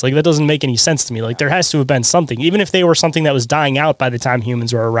these things. Like, that doesn't make any sense to me. Like, there has to have been something, even if they were something that was dying out by the time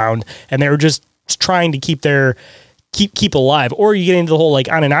humans were around, and they were just trying to keep alive. Or you get into the whole like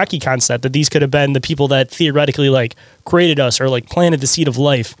Anunnaki concept that these could have been the people that theoretically like created us or like planted the seed of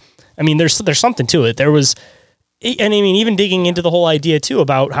life. I mean, there's something to it. There was, and I mean, even digging into the whole idea too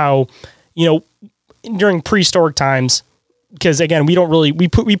about how, you know, during prehistoric times, because again,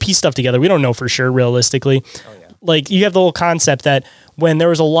 we piece stuff together. We don't know for sure realistically. Like, you have the whole concept that when there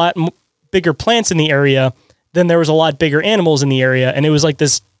was a lot bigger plants in the area, then there was a lot bigger animals in the area, and it was like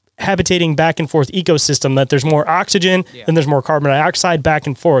this habitating back and forth ecosystem, that there's more oxygen and there's more carbon dioxide back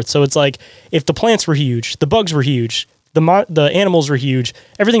and forth. So it's like, if the plants were huge, the bugs were huge, the animals were huge,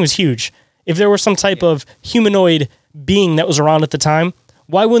 everything was huge. If there was some type of humanoid being that was around at the time,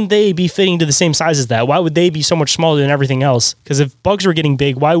 why wouldn't they be fitting to the same size as that? Why would they be so much smaller than everything else? Because if bugs were getting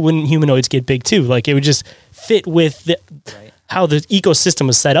big, why wouldn't humanoids get big too? Like, it would just fit with how the ecosystem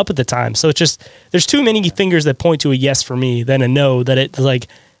was set up at the time. So it's just, there's too many fingers that point to a yes for me than a no, that it's like,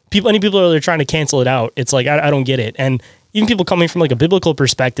 any people that are trying to cancel it out, it's like, I don't get it. And even people coming from like a biblical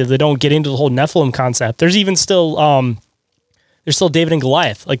perspective that don't get into the whole Nephilim concept. There's even still there's still David and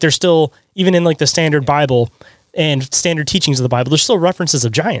Goliath. Like there's still, even in like the standard Bible and standard teachings of the Bible, there's still references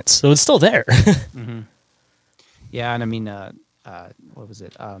of giants. So it's still there. Mm-hmm. Yeah, and I mean, what was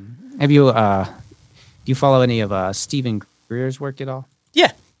it? Have you do you follow any of Stephen Greer's work at all?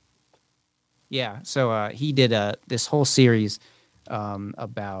 Yeah. Yeah. So he did this whole series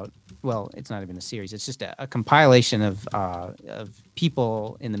about, well, it's not even a series. It's just a compilation of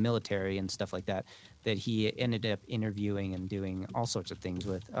people in the military and stuff like that he ended up interviewing and doing all sorts of things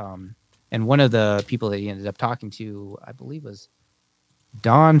with. And one of the people that he ended up talking to, I believe, was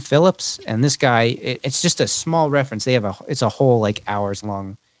Don Phillips. And this guy, it's just a small reference. It's a whole like hours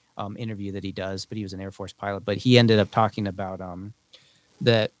long interview that he does, but he was an Air Force pilot. But he ended up talking about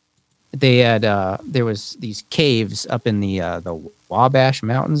that they had there was these caves up in the Wabash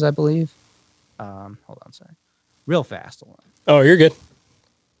Mountains, I believe. Hold on, sorry, real fast. Hold on. Oh, you're good.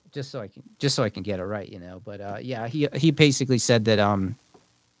 Just so I can get it right, you know. But yeah, he basically said that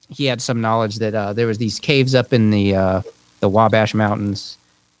he had some knowledge that there was these caves up in the Wabash Mountains.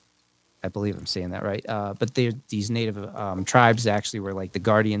 I believe I'm saying that right. But these native tribes actually were like the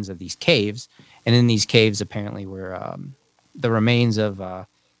guardians of these caves, and in these caves apparently were the remains of,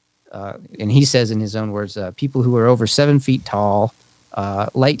 and he says in his own words, people who were over 7 feet tall,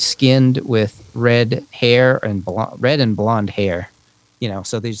 light-skinned with red hair and red and blonde hair. You know,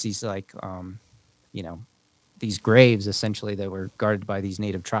 so there's these like, you know, these graves essentially that were guarded by these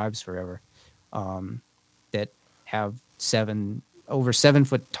native tribes forever, that have over 7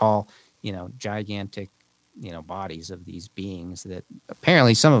 foot tall, you know, gigantic, you know, bodies of these beings that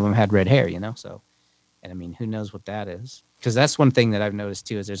apparently some of them had red hair, you know. So, and I mean, who knows what that is? Because that's one thing that I've noticed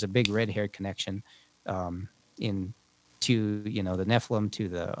too, is there's a big red hair connection to, you know, the Nephilim, to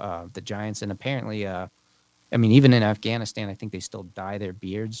the giants, and apparently, I mean, even in Afghanistan, I think they still dye their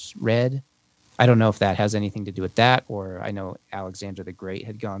beards red. I don't know if that has anything to do with that, or I know Alexander the Great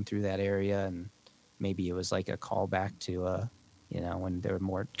had gone through that area, and maybe it was like a callback to, you know, when there were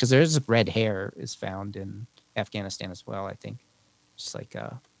more, because there's red hair is found in Afghanistan as well, I think. Just like,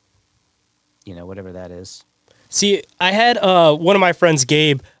 you know, whatever that is. See, I had one of my friends,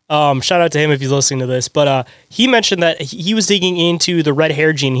 Gabe, shout out to him if he's listening to this, but he mentioned that he was digging into the red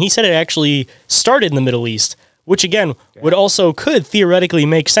hair gene. He said it actually started in the Middle East, which again could theoretically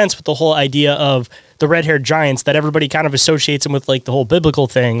make sense with the whole idea of the red-haired giants, that everybody kind of associates them with like the whole biblical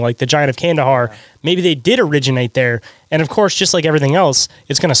thing, like the giant of Kandahar. Yeah. Maybe they did originate there. And of course, just like everything else,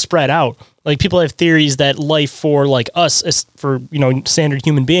 it's going to spread out. Like people have theories that life for like us, for, you know, standard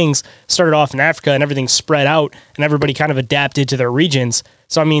human beings, started off in Africa and everything spread out and everybody kind of adapted to their regions.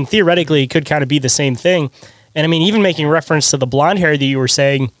 So, I mean, theoretically, it could kind of be the same thing. And I mean, even making reference to the blonde hair that you were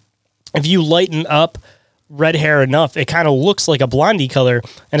saying, if you lighten up red hair enough, it kind of looks like a blondie color.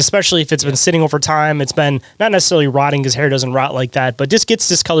 And especially if it's been sitting over time, it's been not necessarily rotting, because hair doesn't rot like that, but just gets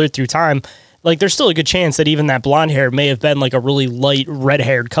discolored through time. Like there's still a good chance that even that blonde hair may have been like a really light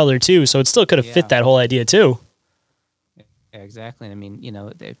red-haired color too. So it still could have fit that whole idea too. Yeah, exactly. I mean, you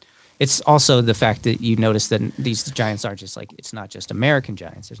know, it's also the fact that you notice that these giants aren't just like, it's not just American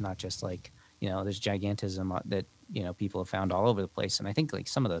giants. There's not just like, you know, there's gigantism that, you know, people have found all over the place. And I think like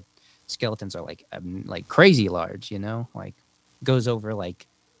some of the skeletons are like crazy large, you know, like goes over like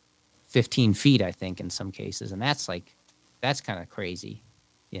 15 feet, I think, in some cases. And that's kind of crazy,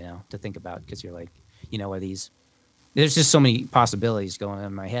 you know, to think about, because you're like, you know, there's just so many possibilities going on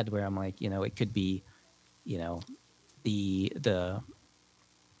in my head where I'm like, you know, it could be, you know,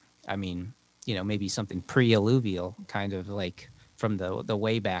 I mean, you know, maybe something pre-alluvial, kind of like from the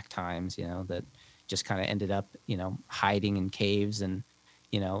way back times, you know, that just kind of ended up, you know, hiding in caves, and,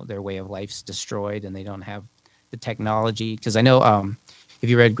 you know, their way of life's destroyed and they don't have the technology. Because I know if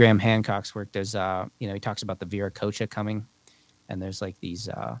you read Graham Hancock's work, there's, you know, he talks about the Viracocha coming, and there's like these,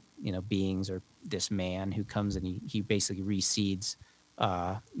 you know, beings, or this man who comes and he basically reseeds,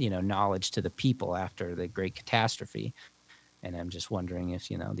 you know, knowledge to the people after the great catastrophe. And I'm just wondering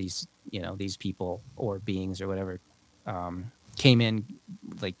if, you know, these people or beings or whatever came in,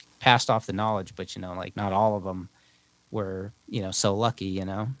 like passed off the knowledge, but, you know, like not all of them were, you know, so lucky, you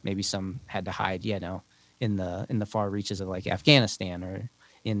know, maybe some had to hide, you know, in the far reaches of like Afghanistan, or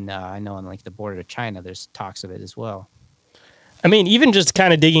in, I know on like the border to China, there's talks of it as well. I mean, even just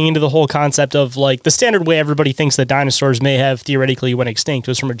kind of digging into the whole concept of like the standard way everybody thinks that dinosaurs may have theoretically went extinct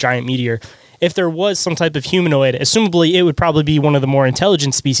was from a giant meteor. If there was some type of humanoid, assumably it would probably be one of the more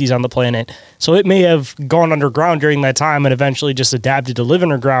intelligent species on the planet. So it may have gone underground during that time and eventually just adapted to live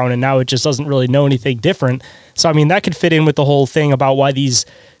underground, and now it just doesn't really know anything different. So, I mean, that could fit in with the whole thing about why these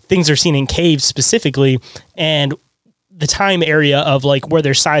things are seen in caves specifically. And the time area of like where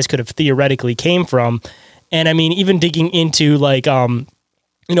their size could have theoretically came from. And I mean, even digging into like,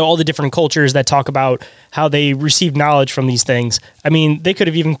 all the different cultures that talk about how they receive knowledge from these things. I mean, they could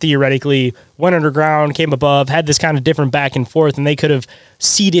have even theoretically went underground, came above, had this kind of different back and forth, and they could have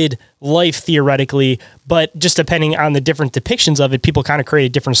seeded life theoretically, but just depending on the different depictions of it, people kind of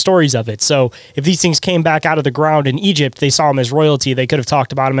created different stories of it. So if these things came back out of the ground in Egypt, they saw them as royalty. They could have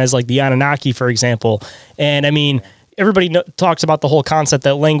talked about them as like the Anunnaki, for example. And I mean, everybody talks about the whole concept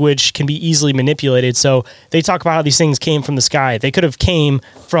that language can be easily manipulated. So they talk about how these things came from the sky. They could have came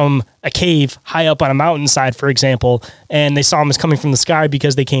from a cave high up on a mountainside, for example, and they saw them as coming from the sky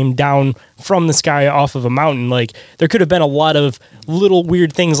because they came down from the sky off of a mountain. Like there could have been a lot of little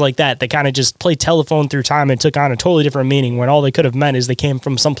weird things like that kind of just played telephone through time and took on a totally different meaning, when all they could have meant is they came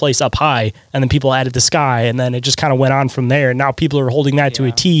from someplace up high, and then people added the sky, and then it just kind of went on from there. And now people are holding that to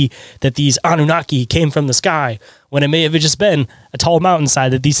a T, that these Anunnaki came from the sky, when it may have just been a tall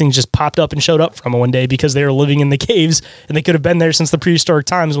mountainside that these things just popped up and showed up from one day because they were living in the caves, and they could have been there since the prehistoric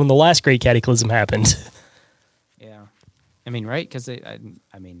times when the last great cataclysm happened. Yeah. I mean, right? Because,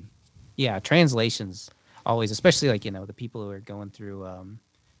 translations always, especially like, the people who are going through,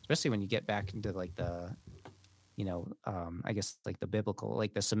 especially when you get back into like the, I guess like the biblical,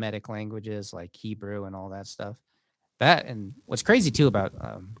 like the Semitic languages, like Hebrew and all that stuff. That, and what's crazy too about,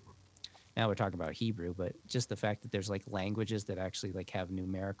 now we're talking about Hebrew, but just the fact that there's like languages that actually like have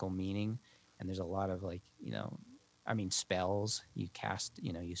numerical meaning, and there's a lot of like, spells, you cast,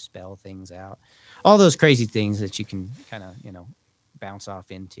 you spell things out, all those crazy things that you can kind of, bounce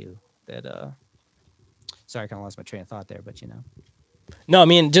off into that, sorry, I kind of lost my train of thought there, but No, I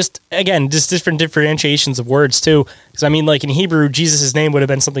mean, just different differentiations of words too. Because I mean, like in Hebrew, Jesus' name would have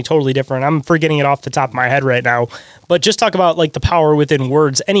been something totally different. I'm forgetting it off the top of my head right now. But just talk about like the power within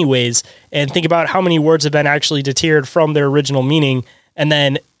words anyways, and think about how many words have been actually deterred from their original meaning. And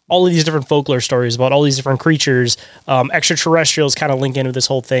then all of these different folklore stories about all these different creatures, extraterrestrials kind of link in with this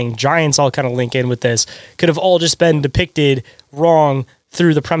whole thing. Giants all kind of link in with this. Could have all just been depicted wrong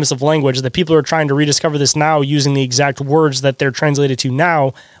through the premise of language, that people are trying to rediscover this now using the exact words that they're translated to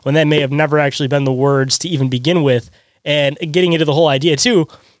now, when that may have never actually been the words to even begin with. And getting into the whole idea too,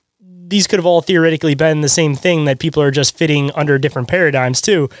 these could have all theoretically been the same thing, that people are just fitting under different paradigms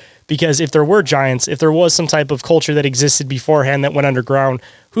too. Because if there were giants, if there was some type of culture that existed beforehand that went underground,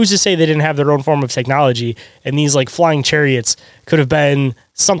 who's to say they didn't have their own form of technology? And these like flying chariots could have been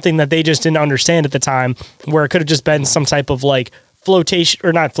something that they just didn't understand at the time, where it could have just been some type of like flotation,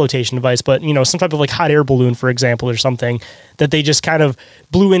 or not flotation device, but some type of like hot air balloon, for example, or something that they just kind of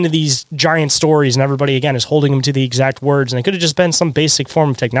blew into these giant stories, and everybody again is holding them to the exact words. And it could have just been some basic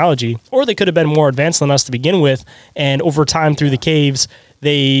form of technology, or they could have been more advanced than us to begin with, and over time through the caves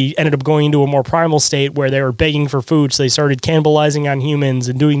they ended up going into a more primal state where they were begging for food, so they started cannibalizing on humans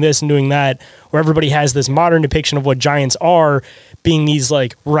and doing this and doing that, where everybody has this modern depiction of what giants are, being these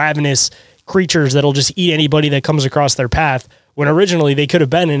like ravenous creatures that'll just eat anybody that comes across their path, when originally they could have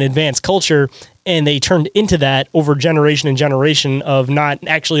been an advanced culture, and they turned into that over generation and generation of not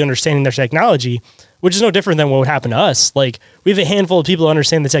actually understanding their technology, which is no different than what would happen to us. Like, we have a handful of people who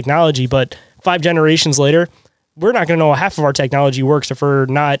understand the technology, but 5 generations later, we're not going to know half of our technology works if we're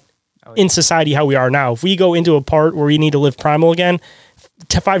not in society how we are now. If we go into a part where we need to live primal again,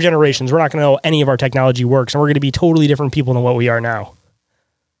 to 5 generations, we're not going to know any of our technology works, and we're going to be totally different people than what we are now.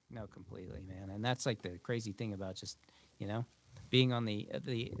 No, completely, man. And that's like the crazy thing about just, being on the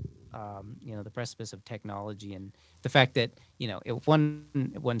precipice of technology, and the fact that, if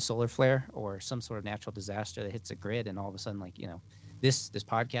one solar flare or some sort of natural disaster that hits a grid, and all of a sudden, like, this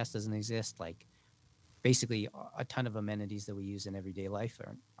podcast doesn't exist, like, basically a ton of amenities that we use in everyday life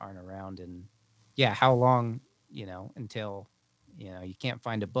aren't around. And how long, until, you can't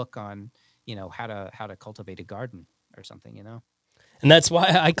find a book on, how to cultivate a garden or something, And that's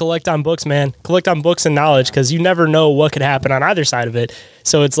why I collect on books, man. Collect on books and knowledge, because you never know what could happen on either side of it.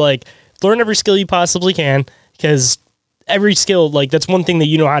 So it's like, learn every skill you possibly can, because every skill, like, that's one thing that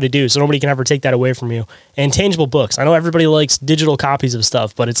you know how to do, so nobody can ever take that away from you. And tangible books. I know everybody likes digital copies of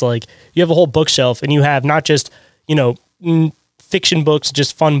stuff, but it's like, you have a whole bookshelf, and you have not just, fiction books,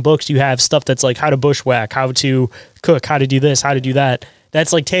 just fun books. You have stuff that's like how to bushwhack, how to cook, how to do this, how to do that.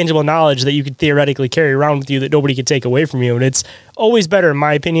 That's like tangible knowledge that you could theoretically carry around with you that nobody could take away from you. And it's always better, in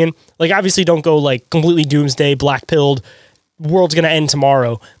my opinion. Like, obviously don't go like completely doomsday, black-pilled, world's going to end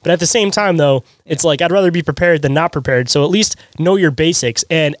tomorrow. But at the same time, though, it's like I'd rather be prepared than not prepared. So at least know your basics.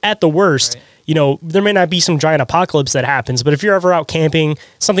 And at the worst, you know, there may not be some giant apocalypse that happens, but if you're ever out camping,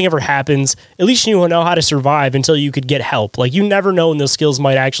 something ever happens, at least you know how to survive until you could get help. Like, you never know when those skills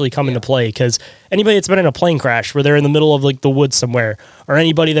might actually come into play, because anybody that's been in a plane crash where they're in the middle of like the woods somewhere, or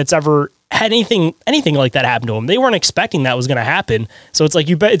anybody that's ever had anything like that happen to them, they weren't expecting that was going to happen. So it's like,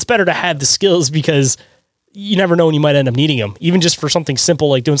 it's better to have the skills, because you never know when you might end up needing them, even just for something simple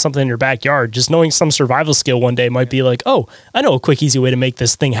like doing something in your backyard. Just knowing some survival skill one day might be like, oh, I know a quick, easy way to make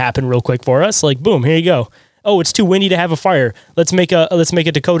this thing happen real quick for us. Like, boom, here you go. Oh, it's too windy to have a fire. Let's make a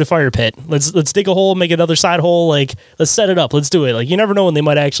Dakota fire pit. Let's dig a hole, make another side hole. Like, let's set it up. Let's do it. Like, you never know when they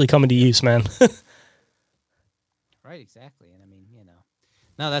might actually come into use, man. Right, exactly. And I mean, you know,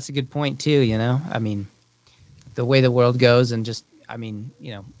 no, that's a good point too. You know, I mean, the way the world goes, and just, I mean,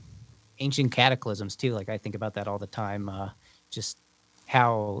 you know, ancient cataclysms too. Like, I think about that all the time. Just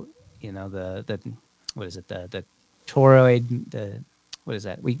how, you know, the what is it? The toroid, what is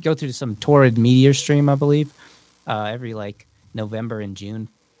that? We go through some torrid meteor stream, I believe, every like November and June,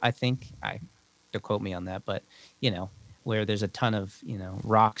 I think. Don't quote me on that, but you know, where there's a ton of, you know,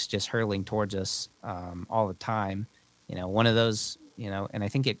 rocks just hurling towards us all the time. You know, one of those, you know, and I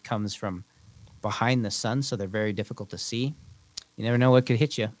think it comes from behind the sun, so they're very difficult to see. You never know what could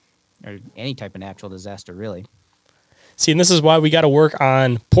hit you, or any type of natural disaster, really. See, and this is why we got to work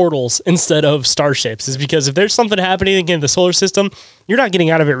on portals instead of starships, is because if there's something happening in the solar system, you're not getting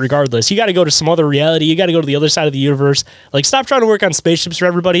out of it regardless. You got to go to some other reality. You got to go to the other side of the universe. Like, stop trying to work on spaceships for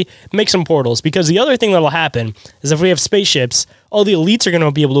everybody. Make some portals, because the other thing that'll happen is if we have spaceships, all the elites are going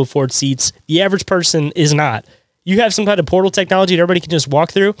to be able to afford seats. The average person is not. You have some kind of portal technology that everybody can just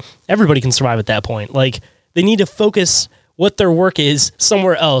walk through. Everybody can survive at that point. Like, they need to focus what their work is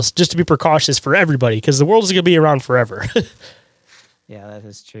somewhere else, just to be precautious for everybody, because the world is going to be around forever. Yeah, that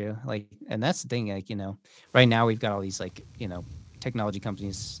is true. Like, and that's the thing, like, you know, right now we've got all these, like, you know, technology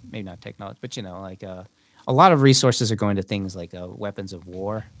companies, maybe not technology, but, you know, like a lot of resources are going to things like weapons of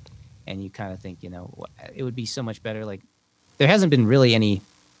war. And you kind of think, you know, it would be so much better. Like, there hasn't been really any,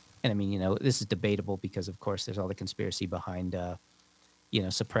 and I mean, you know, this is debatable because, of course, there's all the conspiracy behind, you know,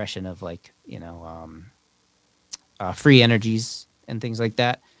 suppression of, like, you know, free energies and things like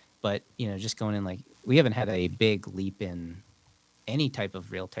that. But, you know, just going in, like, we haven't had a big leap in any type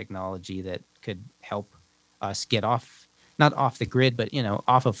of real technology that could help us get off, not off the grid, but, you know,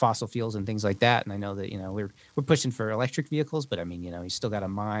 off of fossil fuels and things like that. And I know that, you know, we're pushing for electric vehicles, but I mean, you know, you still got to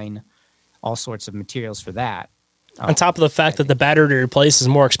mine all sorts of materials for that. On top of the fact that the battery to replace is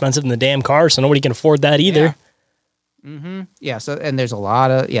more expensive than the damn car, so nobody can afford that either. Yeah. Mm-hmm. Yeah. So, and there's a lot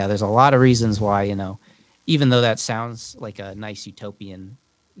of reasons why, you know, even though that sounds like a nice utopian,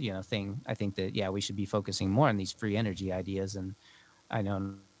 you know, thing, I think that, yeah, we should be focusing more on these free energy ideas. And I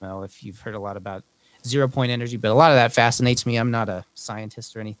don't know if you've heard a lot about 0 point energy, but a lot of that fascinates me. I'm not a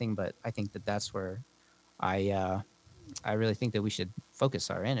scientist or anything, but I think that that's where I really think that we should focus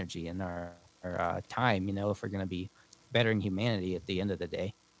our energy and our time, you know, if we're going to be bettering humanity at the end of the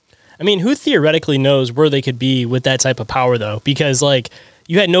day. I mean, who theoretically knows where they could be with that type of power, though? Because, like,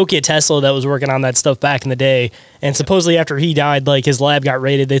 you had Nokia Tesla that was working on that stuff back in the day, and supposedly after he died, like, his lab got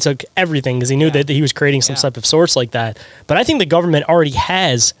raided. They took everything because he knew that he was creating some type of source like that. But I think the government already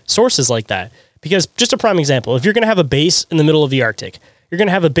has sources like that. Because, just a prime example, if you're going to have a base in the middle of the Arctic, you're going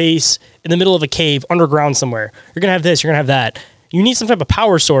to have a base in the middle of a cave underground somewhere, you're going to have this, you're going to have that, you need some type of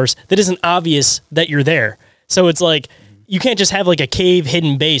power source that isn't obvious that you're there. So it's like, you can't just have like a cave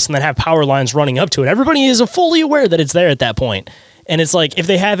hidden base and then have power lines running up to it. Everybody is fully aware that it's there at that point. And it's like, if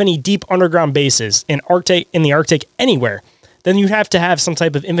they have any deep underground bases in the Arctic, anywhere, then you have to have some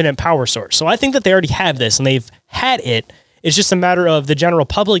type of infinite power source. So I think that they already have this and they've had it. It's just a matter of the general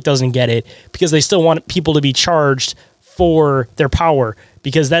public doesn't get it because they still want people to be charged for their power,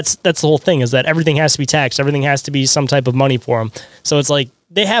 because that's the whole thing, is that everything has to be taxed. Everything has to be some type of money for them. So it's like,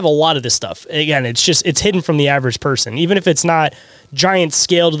 they have a lot of this stuff. Again, it's hidden from the average person, even if it's not giant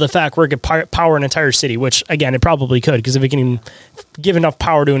scale to the fact where it could power an entire city, which again, it probably could, because if it can give enough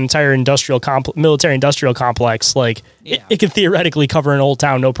power to an entire military industrial complex, like it could theoretically cover an old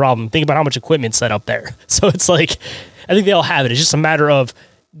town, no problem. Think about how much equipment's set up there. So it's like, I think they all have it. It's just a matter of,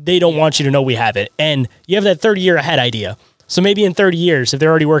 they don't want you to know we have it. And you have that 30-year ahead idea. So maybe in 30 years, if they're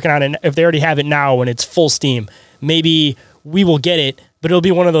already working on it, if they already have it now and it's full steam, maybe we will get it, but it'll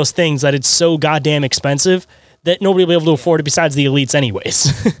be one of those things that it's so goddamn expensive that nobody will be able to afford it besides the elites anyways.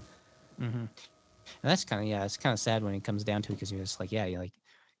 Mm-hmm. And that's kind of, it's kind of sad when it comes down to it, because you're just like, you're like,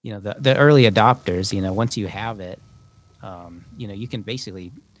 you know, the early adopters, you know, once you have it, you know, you can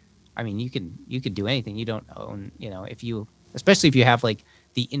basically, I mean, you could do anything. You don't own, you know, if you especially if you have like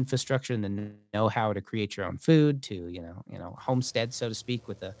the infrastructure and the know-how to create your own food, to homestead, so to speak,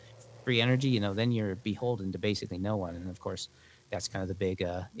 with the free energy. Then you're beholden to basically no one. And of course, that's kind of the big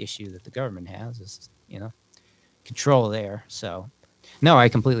issue that the government has, is control there. So no, I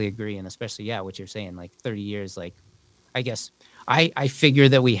completely agree. And especially, yeah, what you're saying, like 30 years, like, I guess I figure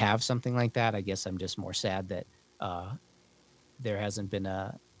that we have something like that. I guess I'm just more sad that there hasn't been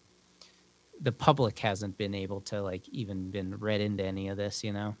the public hasn't been able to like even been read into any of this,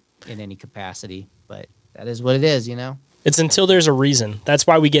 in any capacity. But that is what it is. It's until there's a reason. That's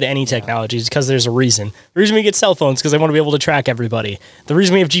why we get any technology, is because there's a reason. The reason we get cell phones, because they want to be able to track everybody. The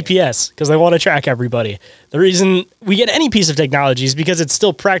reason we have GPS, because they want to track everybody. The reason we get any piece of technology is because it's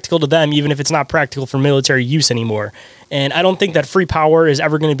still practical to them, even if it's not practical for military use anymore. And I don't think that free power is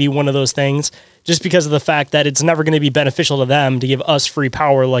ever going to be one of those things, just because of the fact that it's never going to be beneficial to them to give us free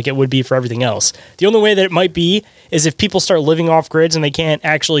power like it would be for everything else. The only way that it might be is if people start living off grids and they can't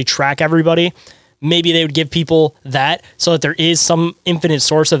actually track everybody. Maybe they would give people that so that there is some infinite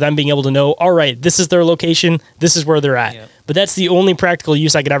source of them being able to know, all right, this is their location, this is where they're at. Yep. But that's the only practical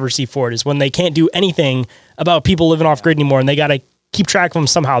use I could ever see for it, is when they can't do anything about people living off grid anymore and they got to keep track of them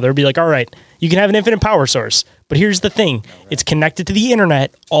somehow. They'll be like, all right, you can have an infinite power source, but here's the thing. It's connected to the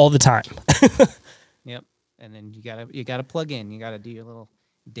internet all the time. Yep. And then you gotta plug in. You got to do your little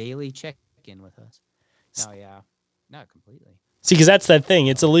daily check-in with us. Oh, yeah. Not completely. See, because that's that thing.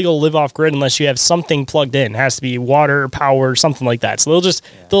 It's illegal to live off grid unless you have something plugged in. It has to be water, power, something like that. So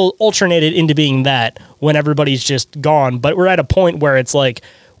they'll alternate it into being that when everybody's just gone. But we're at a point where it's like,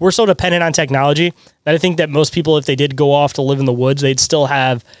 we're so dependent on technology that I think that most people, if they did go off to live in the woods, they'd still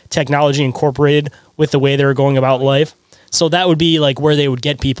have technology incorporated with the way they were going about life. So that would be like where they would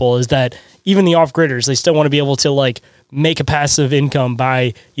get people, is that even the off-gridders, they still want to be able to like make a passive income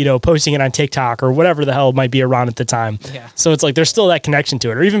by, posting it on TikTok or whatever the hell it might be around at the time. Yeah. So it's like there's still that connection to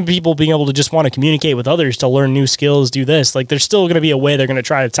it. Or even people being able to just want to communicate with others to learn new skills, do this. Like there's still going to be a way they're going to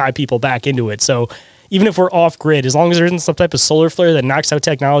try to tie people back into it. So even if we're off grid, as long as there isn't some type of solar flare that knocks out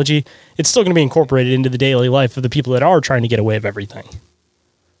technology, it's still going to be incorporated into the daily life of the people that are trying to get away with everything.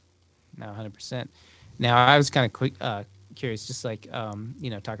 No, 100%. Now, I was kind of curious, just like,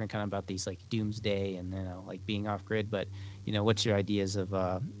 talking kind of about these like doomsday and, like being off grid, but, what's your ideas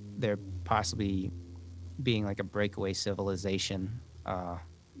of there possibly being like a breakaway civilization,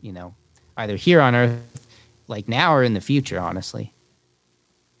 either here on Earth, like now, or in the future, honestly?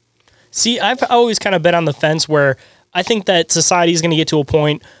 See, I've always kind of been on the fence where I think that society is going to get to a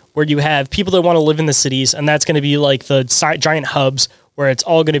point where you have people that want to live in the cities, and that's going to be like the giant hubs where it's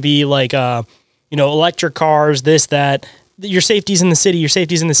all going to be like, electric cars, this, that. Your safety's in the city. Your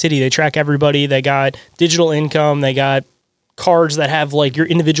safety's in the city. They track everybody. They got digital income. They got cards that have like your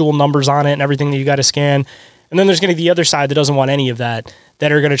individual numbers on it and everything that you got to scan. And then there's going to be the other side that doesn't want any of that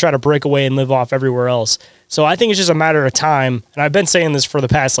are going to try to break away and live off everywhere else. So I think it's just a matter of time. And I've been saying this for the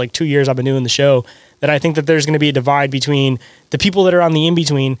past like 2 years I've been doing the show, that I think that there's going to be a divide between the people that are on the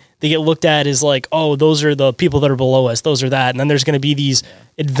in-between. They get looked at as like, oh, those are the people that are below us. Those are that. And then there's going to be these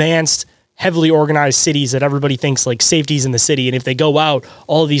advanced, heavily organized cities that everybody thinks like safety's in the city. And if they go out,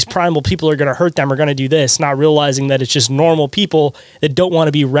 all of these primal people are going to hurt them, are going to do this, not realizing that it's just normal people that don't want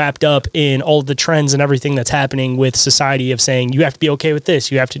to be wrapped up in all of the trends and everything that's happening with society of saying, you have to be okay with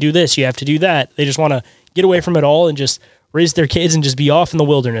this, you have to do this, you have to do that. They just want to get away from it all and just raise their kids and just be off in the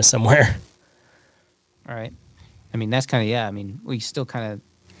wilderness somewhere. All right. I mean, that's kind of, we still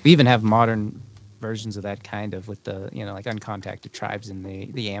we even have modern versions of that kind of with the, like uncontacted tribes in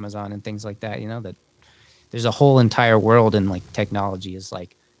the Amazon and things like that, that there's a whole entire world, and like technology is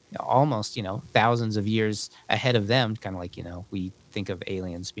like almost, thousands of years ahead of them. Kind of like, we think of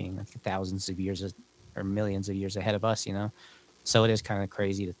aliens being like thousands of years or millions of years ahead of us, So it is kind of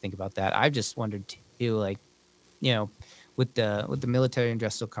crazy to think about that. I've just wondered too, like, with the military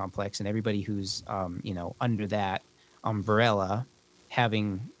industrial complex and everybody who's, under that umbrella,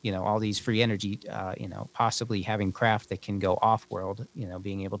 having, all these free energy, possibly having craft that can go off world,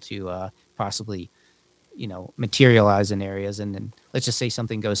 being able to possibly, materialize in areas. And then let's just say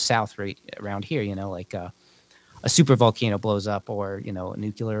something goes south right around here, like a super volcano blows up, or, a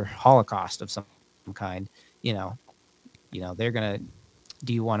nuclear holocaust of some kind, they're going to,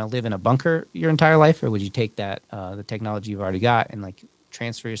 do you want to live in a bunker your entire life, or would you take that, the technology you've already got, and like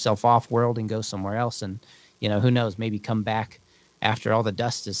transfer yourself off world and go somewhere else? And, who knows, maybe come back after all the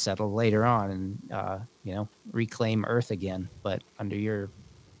dust is settled later on and, reclaim Earth again, but under your,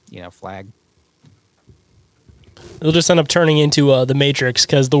 flag. It'll just end up turning into the Matrix,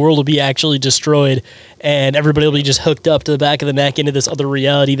 because the world will be actually destroyed and everybody will be just hooked up to the back of the neck into this other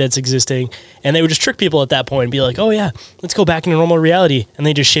reality that's existing. And they would just trick people at that point and be like, oh yeah, let's go back into normal reality. And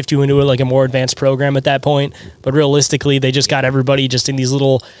they just shift you into like a more advanced program at that point. But realistically, they just got everybody just in these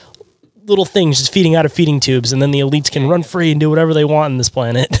little things just feeding out of feeding tubes. And then the elites can run free and do whatever they want on this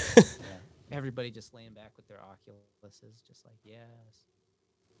planet. Everybody just laying back with their Oculuses, just like, yes.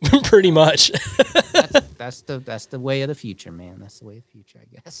 Pretty much. That's the way of the future, man. That's the way of the future, I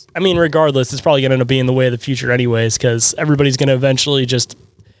guess. I mean, regardless, it's probably going to end up being the way of the future anyways, because everybody's going to eventually just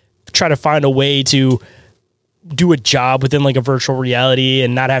try to find a way to do a job within like a virtual reality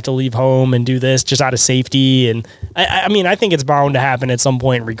and not have to leave home and do this just out of safety. And I mean, I think it's bound to happen at some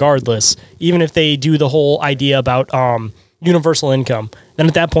point regardless, even if they do the whole idea about universal income. Then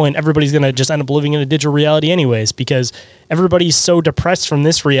at that point, everybody's going to just end up living in a digital reality anyways, because everybody's so depressed from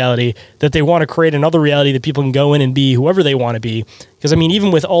this reality that they want to create another reality that people can go in and be whoever they want to be. Because I mean,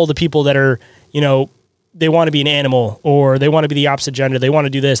 even with all the people that are, you know, they want to be an animal, or they want to be the opposite gender, they want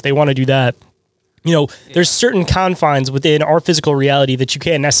to do this, they want to do that. You know, there's certain confines within our physical reality that you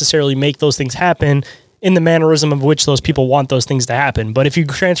can't necessarily make those things happen in the mannerism of which those people want those things to happen. But if you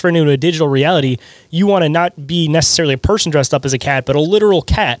transfer into a digital reality, you want to not be necessarily a person dressed up as a cat, but a literal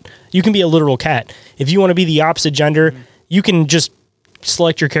cat. You can be a literal cat. If you want to be the opposite gender, you can just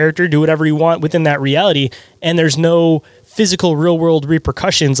select your character, do whatever you want within that reality, and there's no physical real world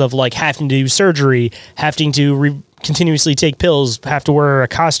repercussions of like having to do surgery, having to continuously take pills, have to wear a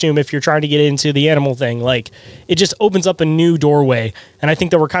costume if you're trying to get into the animal thing. Like, it just opens up a new doorway. And I think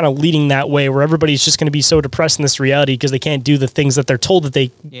that we're kind of leading that way, where everybody's just going to be so depressed in this reality because they can't do the things that they're told that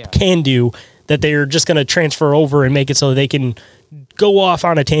they can do, that they're just going to transfer over and make it so they can go off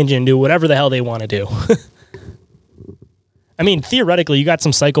on a tangent and do whatever the hell they want to do. I mean, theoretically, you got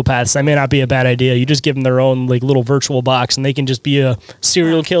some psychopaths. That may not be a bad idea. You just give them their own like little virtual box, and they can just be a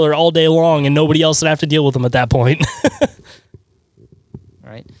serial killer all day long, and nobody else would have to deal with them at that point.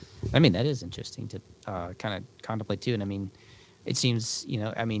 Right. I mean, that is interesting to kind of contemplate too. And I mean, it seems, you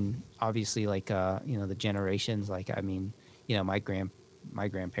know, I mean, obviously, like you know, the generations. Like, I mean, you know, my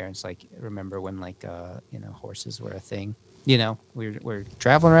grandparents like remember when like you know, horses were a thing. You know, we're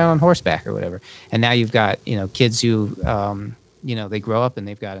traveling around on horseback or whatever. And now you've got, you know, kids who, you know, they grow up and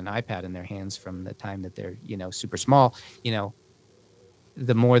they've got an iPad in their hands from the time that they're, you know, super small. You know,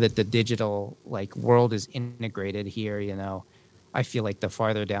 the more that the digital like world is integrated here, you know, I feel like the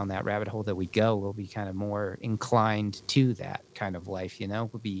farther down that rabbit hole that we go, we'll be kind of more inclined to that kind of life, you know,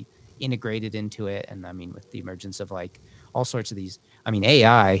 we'll be integrated into it. And I mean, with the emergence of like all sorts of these, I mean,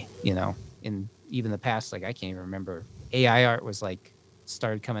 AI, you know, in even the past, like I can't even remember. AI art was like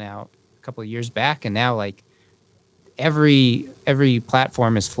started coming out a couple of years back, and now like every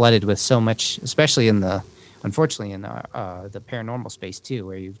platform is flooded with so much, especially unfortunately in the paranormal space too,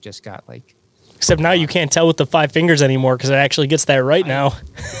 where you've just got like. Except now you can't tell with the 5 fingers anymore, because it actually gets that right now.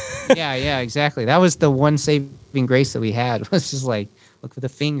 Yeah, exactly. That was the one saving grace that we had, was just like look for the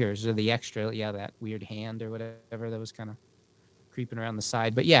fingers or the extra, that weird hand or whatever that was kind of creeping around the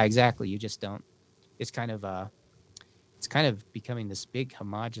side. But yeah, exactly. You just don't. It's kind of becoming this big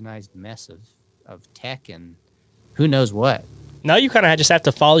homogenized mess of tech and who knows what. Now you kind of just have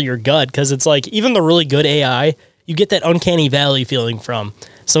to follow your gut, because it's like even the really good AI, you get that uncanny valley feeling from.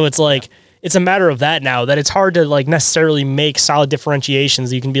 So it's like it's a matter of that now, that it's hard to like necessarily make solid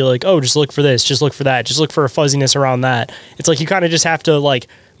differentiations. You can be like, oh, just look for this, just look for that, just look for a fuzziness around that. It's like you kind of just have to like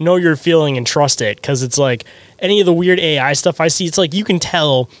know your feeling and trust it, because it's like any of the weird AI stuff I see, it's like you can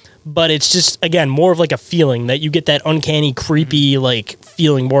tell. But it's just, again, more of like a feeling that you get that uncanny, creepy, like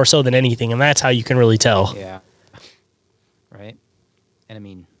feeling more so than anything. And that's how you can really tell. Yeah. Right. And I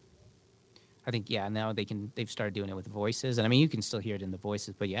mean, I think, now they've started doing it with voices. And I mean, you can still hear it in the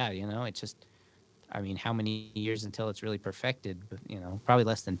voices, but yeah, you know, it's just, I mean, how many years until it's really perfected? But, you know, probably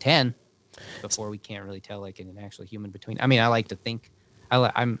less than 10 before we can't really tell like an actual human between. I mean, I like to think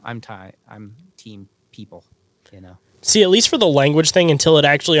I'm team people, you know. See, at least for the language thing, until it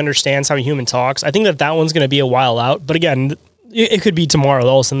actually understands how a human talks, I think that one's going to be a while out. But again, it could be tomorrow.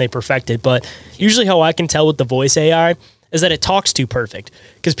 All of a sudden they perfect it. But usually how I can tell with the voice AI is that it talks too perfect.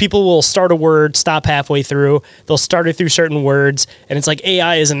 Because people will start a word, stop halfway through. They'll start it through certain words. And it's like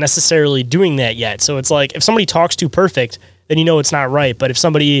AI isn't necessarily doing that yet. So it's like if somebody talks too perfect, then you know it's not right. But if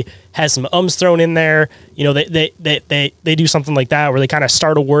somebody has some ums thrown in there, you know, they do something like that where they kind of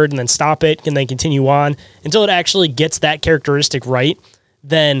start a word and then stop it and then continue on until it actually gets that characteristic right,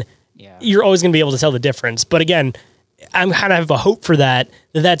 then you're always going to be able to tell the difference. But again, I'm kind of have a hope for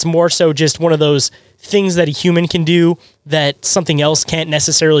that's more so just one of those things that a human can do that something else can't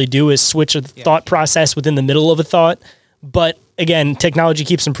necessarily do is switch a thought process within the middle of a thought. But again, technology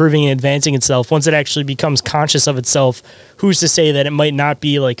keeps improving and advancing itself. Once it actually becomes conscious of itself, who's to say that it might not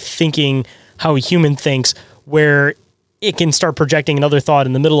be like thinking how a human thinks, where it can start projecting another thought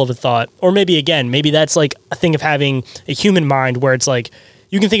in the middle of a thought? Or maybe that's like a thing of having a human mind where it's like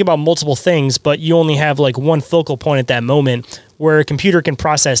you can think about multiple things, but you only have like one focal point at that moment, where a computer can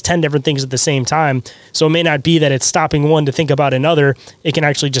process 10 different things at the same time. So it may not be that it's stopping one to think about another. It can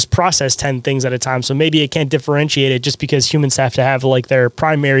actually just process 10 things at a time. So maybe it can't differentiate it just because humans have to have like their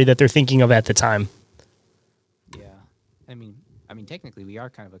primary that they're thinking of at the time. Yeah. I mean, technically we are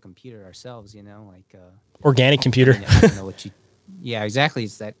kind of a computer ourselves, like organic computer. I don't know what you. Yeah, exactly.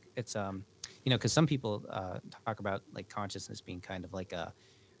 Because some people talk about like consciousness being kind of like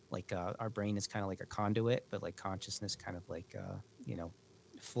our brain is kind of like a conduit, but like consciousness kind of like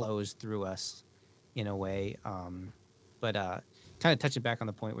flows through us in a way. But kind of touching back on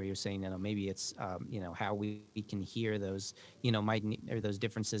the point where you're saying, maybe it's how we can hear those those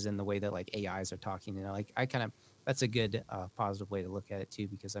differences in the way that like AIs are talking. Like that's a good positive way to look at it too,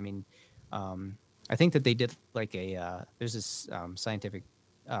 because I think that they did like there's this scientific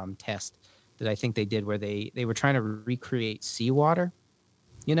test that I think they did where they were trying to recreate seawater,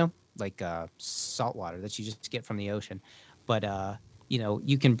 like salt water that you just get from the ocean. But,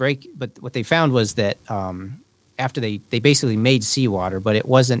 you can but what they found was that after they basically made seawater, but there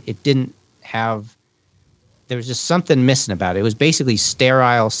was just something missing about it. It was basically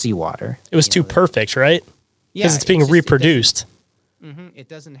sterile seawater. It was too perfect, right? Because it's being reproduced. It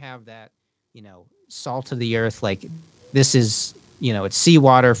doesn't have that, salt of the earth. Like this is, it's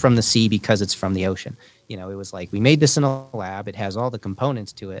seawater from the sea because it's from the ocean. It was like, we made this in a lab. It has all the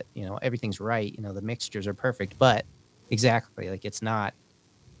components to it. Everything's right. The mixtures are perfect, but exactly, like it's not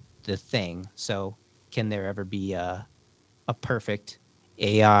the thing. So can there ever be a perfect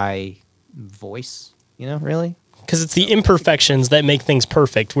AI voice, really? Because it's the imperfections that make things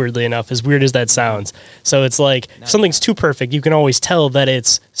perfect, weirdly enough, as weird as that sounds. So it's like, if something's too perfect, you can always tell that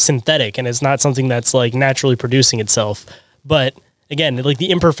it's synthetic and it's not something that's like naturally producing itself. But again, like the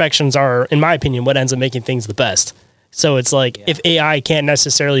imperfections are, in my opinion, what ends up making things the best. So it's like, if AI can't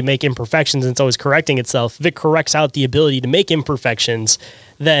necessarily make imperfections and it's always correcting itself, if it corrects out the ability to make imperfections,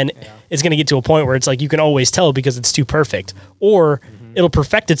 then it's going to get to a point where it's like you can always tell because it's too perfect. Or it'll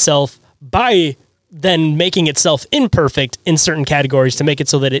perfect itself by then making itself imperfect in certain categories to make it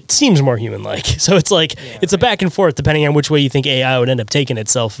so that it seems more human-like. So it's like, it's a back and forth depending on which way you think AI would end up taking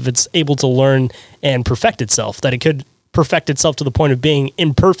itself. If it's able to learn and perfect itself, that it could perfect itself to the point of being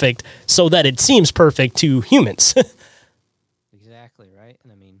imperfect so that it seems perfect to humans. Exactly, right?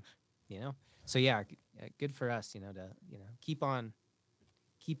 And so yeah, good for us, to, keep on,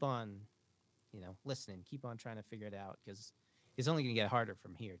 listening, keep on trying to figure it out, because it's only going to get harder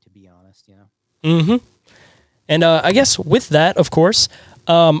from here, to be honest, Mm-hmm. And I guess with that, of course,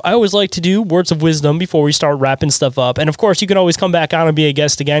 I always like to do words of wisdom before we start wrapping stuff up. And of course, you can always come back on and be a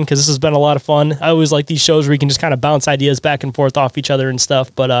guest again, because this has been a lot of fun. I always like these shows where you can just kind of bounce ideas back and forth off each other and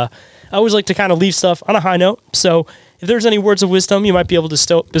stuff. But I always like to kind of leave stuff on a high note. So if there's any words of wisdom you might be able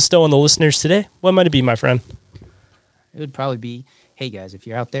to bestow on the listeners today, what might it be, my friend? It would probably be, hey guys, if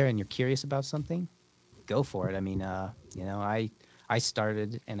you're out there and you're curious about something, go for it. I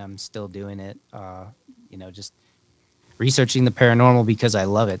started and I'm still doing it, just researching the paranormal because I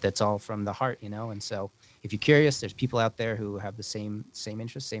love it. That's all from the heart, and so if you're curious, there's people out there who have the same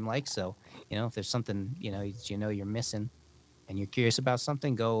interests, same likes. So, if there's something, you're missing and you're curious about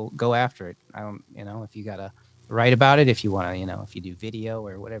something, go after it. I don't, if you got to write about it, if you want to, if you do video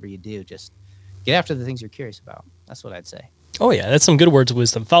or whatever you do, just get after the things you're curious about. That's what I'd say. Oh, yeah, that's some good words of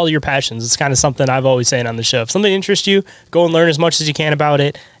wisdom. Follow your passions. It's kind of something I've always saying on the show. If something interests you, go and learn as much as you can about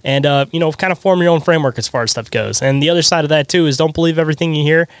it and, kind of form your own framework as far as stuff goes. And the other side of that, too, is don't believe everything you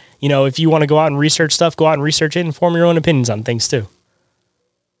hear. If you want to go out and research stuff, go out and research it and form your own opinions on things, too.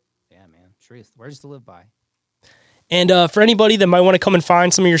 Yeah, man. Truth. Words to live by. And for anybody that might want to come and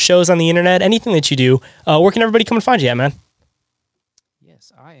find some of your shows on the internet, anything that you do, where can everybody come and find you at, man?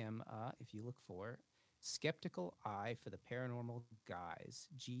 Yes, I am. If you look for Skeptical Eye for the Paranormal Guys,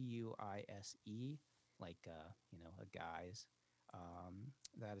 Guise, like a guys.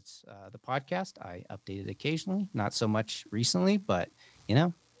 That's the podcast. I update it occasionally, not so much recently, but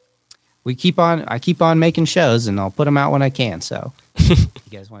I keep on making shows, and I'll put them out when I can. So if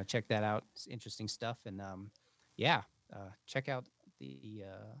you guys want to check that out, it's interesting stuff. And check out the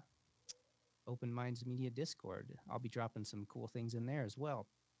Open Minds Media Discord. I'll be dropping some cool things in there as well.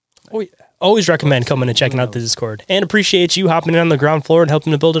 Always recommend coming and checking out the Discord, and appreciate you hopping in on the ground floor and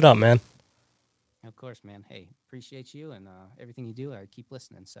helping to build it up, man. Oh, course, man. Hey, appreciate you and everything you do. I keep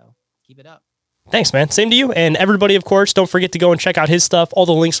listening, so keep it up. Thanks, man. Same to you. And everybody, of course, don't forget to go and check out his stuff. All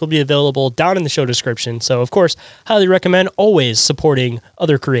the links will be available down in the show description. So, of course, highly recommend always supporting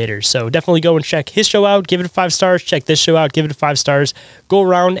other creators. So definitely go and check his show out. Give it 5 stars. Check this show out. Give it 5 stars. Go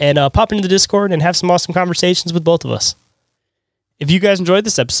around and pop into the Discord and have some awesome conversations with both of us. If you guys enjoyed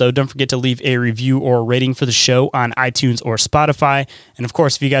this episode, don't forget to leave a review or a rating for the show on iTunes or Spotify. And of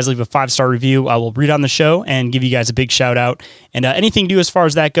course, if you guys leave a 5-star review, I will read on the show and give you guys a big shout out. And anything you do as far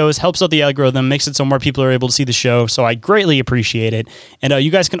as that goes helps out the algorithm, makes it so more people are able to see the show. So I greatly appreciate it. And you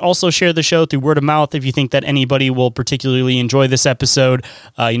guys can also share the show through word of mouth if you think that anybody will particularly enjoy this episode.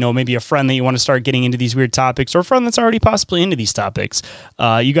 Maybe a friend that you want to start getting into these weird topics, or a friend that's already possibly into these topics.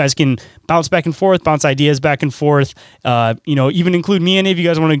 You guys can bounce back and forth, bounce ideas back and forth. Even include me in it if you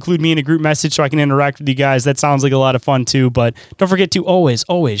guys want to include me in a group message so I can interact with you guys. That sounds like a lot of fun too, but don't forget to always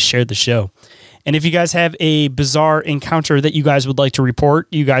share the show. And if you guys have a bizarre encounter that you guys would like to report,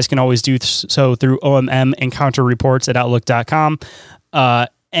 you guys can always do so through ommencounterreports@outlook.com.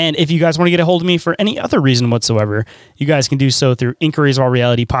 And if you guys want to get a hold of me for any other reason whatsoever, you guys can do so through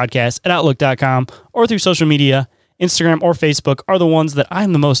inquiriesofallrealitypodcast@outlook.com or through social media. Instagram or Facebook are the ones that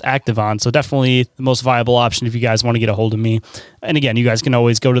I'm the most active on. So definitely the most viable option if you guys want to get a hold of me. And again, you guys can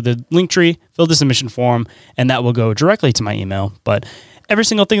always go to the Linktree, fill the submission form, and that will go directly to my email. But every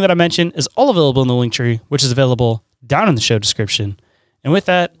single thing that I mentioned is all available in the Linktree, which is available down in the show description. And with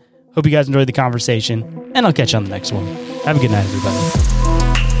that, hope you guys enjoyed the conversation, and I'll catch you on the next one. Have a good night, everybody.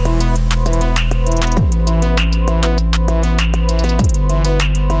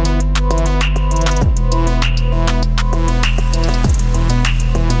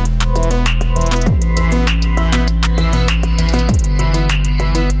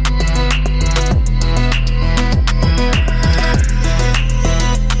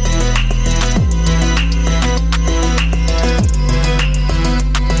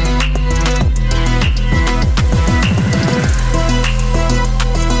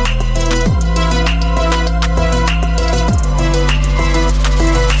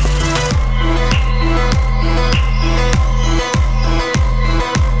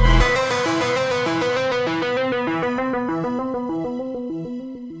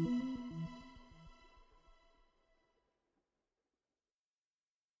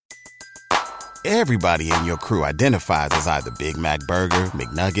 Everybody in your crew identifies as either Big Mac Burger,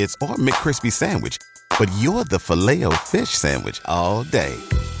 McNuggets, or McCrispy Sandwich. But you're the Filet-O-Fish Sandwich all day.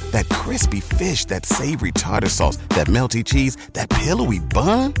 That crispy fish, that savory tartar sauce, that melty cheese, that pillowy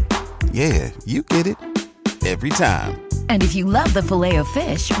bun. Yeah, you get it. Every time. And if you love the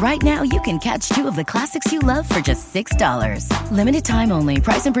Filet-O-Fish, right now you can catch 2 of the classics you love for just $6. Limited time only.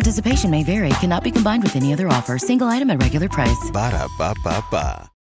 Price and participation may vary. Cannot be combined with any other offer. Single item at regular price. Ba-da-ba-ba-ba.